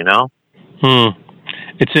dream.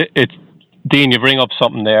 It's Dean, you bring up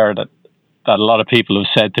something there that a lot of people have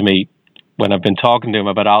said to me when I've been talking to them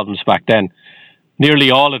about albums back then. Nearly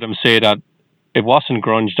all of them say that it wasn't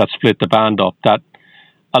grunge that split the band up. That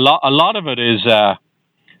a lot of it is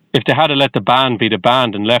if they had to let the band be the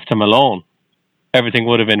band and left them alone, everything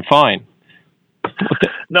would have been fine.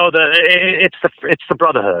 No, it's the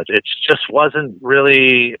brotherhood. It just wasn't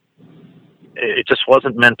really. It just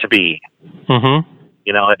wasn't meant to be. Mm-hmm.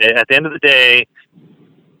 At the end of the day,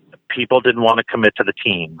 people didn't want to commit to the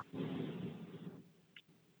team,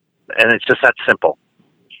 and it's just that simple.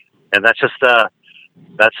 And that's just the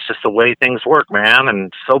way things work, man.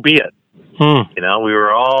 And so be it. We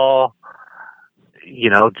were all,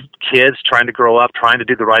 kids trying to grow up, trying to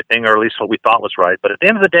do the right thing, or at least what we thought was right. But at the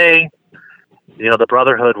end of the day, the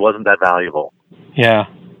brotherhood wasn't that valuable. Yeah.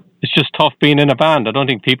 It's just tough being in a band. I don't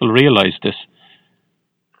think people realize this.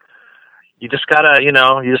 You just gotta,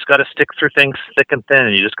 stick through things thick and thin,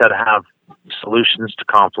 and you just gotta have solutions to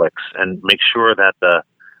conflicts and make sure that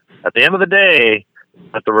at the end of the day,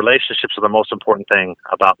 that the relationships are the most important thing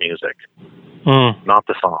about music, not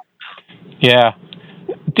the songs. Yeah.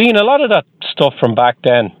 Dean, a lot of that stuff from back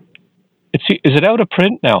then, is it out of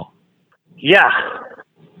print now? Yeah.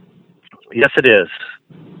 Yes, it is.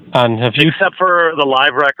 And have you... Except for the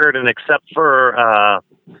live record and except for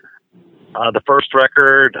the first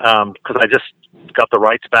record, because I just got the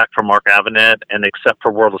rights back from Mark Avenett, and except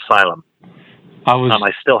for World Asylum.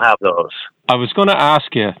 I still have those. I was going to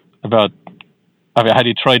ask you about, had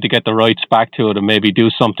you tried to get the rights back to it and maybe do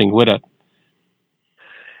something with it?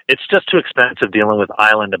 It's just too expensive dealing with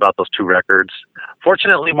Island about those two records.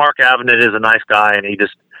 Fortunately, Mark Avenett is a nice guy, and he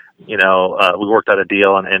just, we worked out a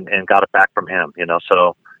deal and got it back from him,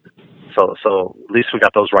 so at least we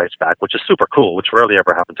got those rights back, which is super cool, which rarely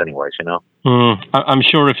ever happens anyways, I'm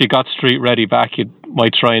sure if you got Street Ready back, you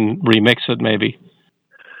might try and remix it maybe.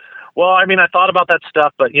 Well, I thought about that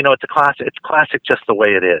stuff, but, it's classic just the way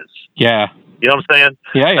it is. Yeah. You know what I'm saying?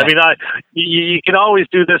 Yeah. You can always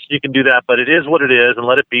do this, you can do that, but it is what it is, and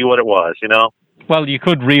let it be what it was, Well, you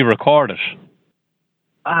could re-record it.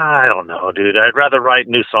 I don't know, dude. I'd rather write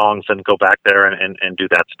new songs than go back there and do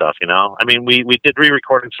that stuff, we did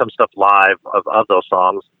re-recording some stuff live of those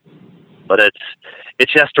songs, but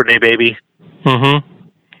it's yesterday, baby. Mm-hmm.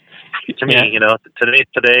 To me, today's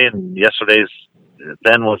today, and yesterday's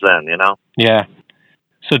then was then, Yeah.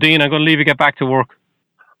 So, Dean, I'm going to leave you get back to work.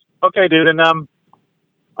 Okay, dude, and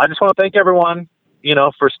I just want to thank everyone,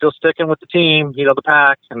 for still sticking with the team, the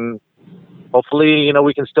pack, and hopefully,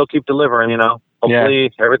 we can still keep delivering,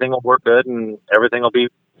 Hopefully everything will work good and everything will be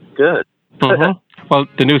good. Mm-hmm. Well,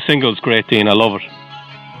 the new single's great, Dean. I love it.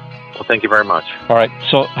 Well, thank you very much. All right,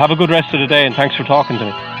 so have a good rest of the day, and thanks for talking to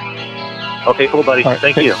me. Okay, cool, buddy. Right,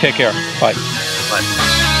 thank you. Take care. Bye.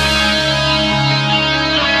 Bye.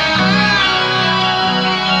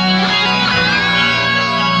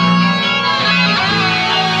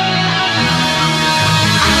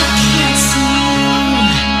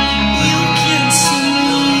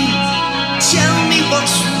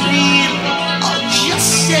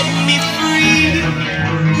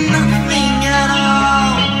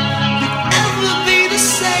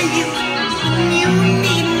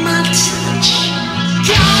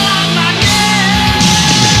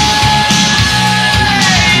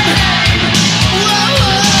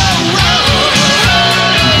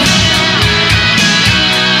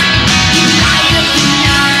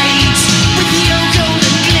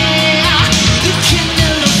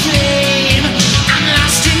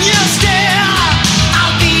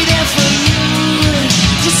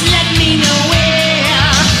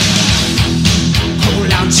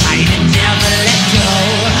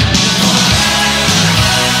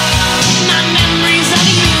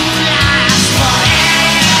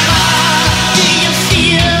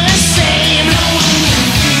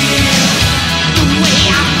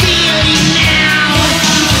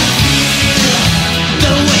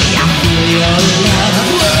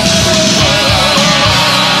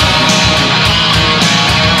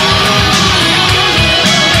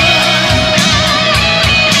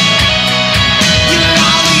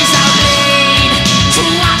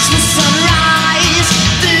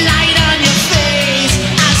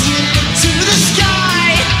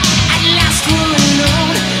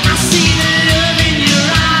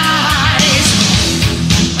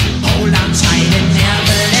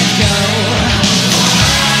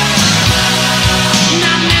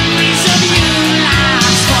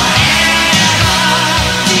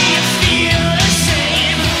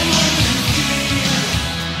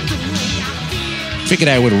 Figured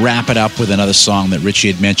I would wrap it up with another song that Richie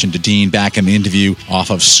had mentioned to Dean back in the interview off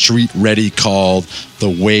of Street Ready called The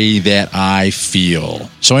Way That I Feel.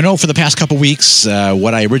 So I know for the past couple weeks,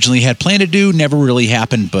 what I originally had planned to do never really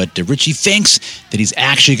happened, but Richie thinks that he's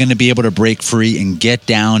actually going to be able to break free and get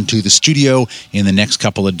down to the studio in the next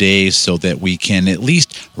couple of days so that we can at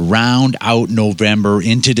least round out November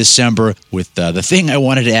into December with the thing I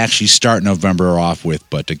wanted to actually start November off with.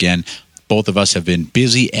 But again, both of us have been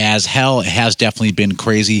busy as hell. It has definitely been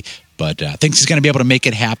crazy, but thinks he's going to be able to make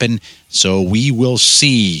it happen, so we will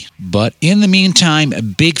see. But in the meantime, a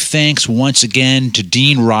big thanks once again to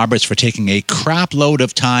Dean Roberts for taking a crap load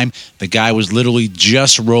of time. The guy was literally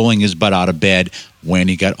just rolling his butt out of bed when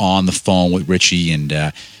he got on the phone with Richie, and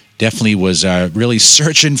definitely was really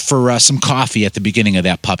searching for some coffee at the beginning of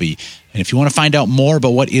that puppy. And if you want to find out more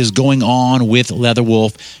about what is going on with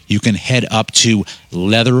Leatherwolf, you can head up to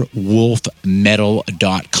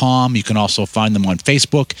leatherwolfmetal.com. You can also find them on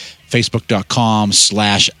Facebook,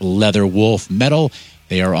 facebook.com/leatherwolfmetal.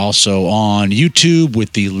 They are also on YouTube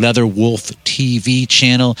with the Leatherwolf TV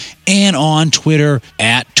channel and on Twitter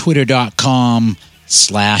at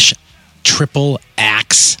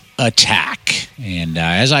twitter.com/triple-axe-attack. And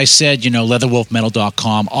as I said,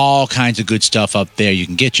 leatherwolfmetal.com, all kinds of good stuff up there. You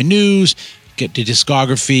can get your news, get the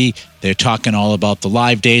discography. They're talking all about the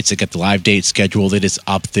live dates. They got the live date schedule that is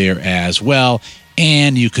up there as well.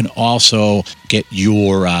 And you can also get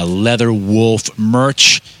your Leatherwolf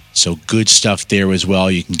merch. So good stuff there as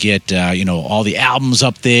well. You can get, all the albums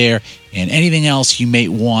up there and anything else you may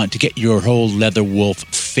want to get your whole Leatherwolf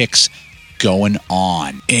fix going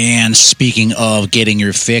on. And speaking of getting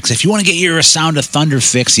your fix, if you want to get your Sound of Thunder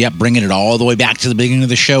fix, bringing it all the way back to the beginning of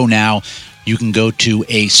the show now, you can go to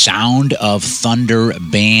a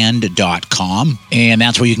soundofthunderband.com, and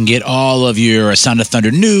that's where you can get all of your Sound of Thunder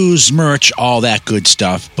news, merch, all that good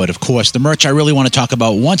stuff. But of course, the merch I really want to talk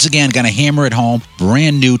about, once again, going to hammer it home,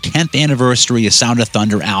 brand new 10th anniversary of Sound of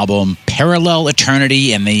Thunder album, Parallel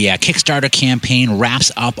Eternity, and the Kickstarter campaign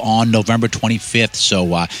wraps up on November 25th.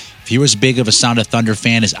 So if you're as big of a Sound of Thunder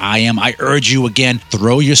fan as I am, I urge you again,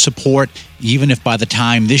 throw your support. Even if by the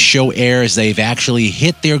time this show airs, they've actually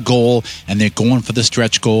hit their goal and they're going for the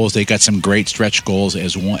stretch goals. They got some great stretch goals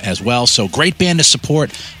as well. So great band to support.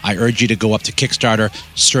 I urge you to go up to Kickstarter,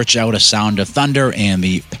 search out A Sound of Thunder and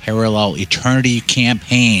the Parallel Eternity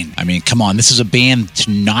campaign. I mean, come on, this is a band to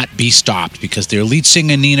not be stopped, because their lead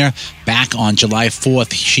singer, Nina, back on July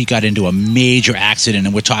 4th, she got into a major accident,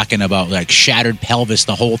 and we're talking about like shattered pelvis,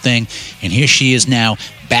 the whole thing. And here she is now,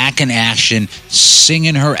 back in action,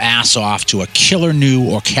 singing her ass off to a killer new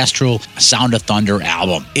orchestral Sound of Thunder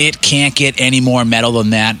album. It can't get any more metal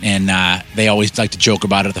than that, and they always like to joke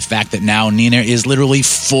about it, the fact that now Nina is literally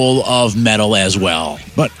full of metal as well.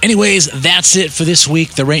 But anyways, that's it for this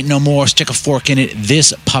week. There ain't no more. Stick a fork in it.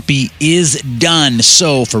 This puppy is done.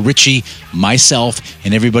 So for Richie, myself,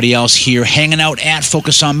 and everybody else here hanging out at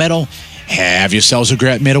Focus on Metal, have yourselves a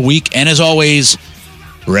great metal week, and as always,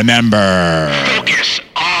 remember, Focus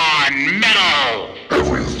on metal.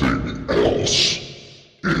 Everything else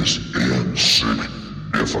is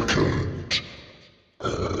insignificant.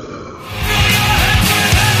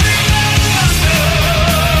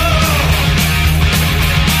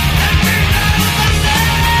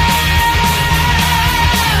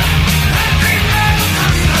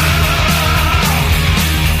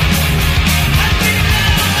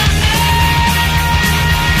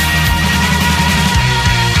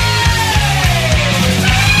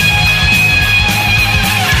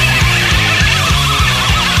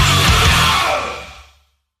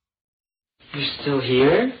 Still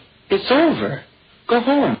here? It's over. Go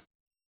home.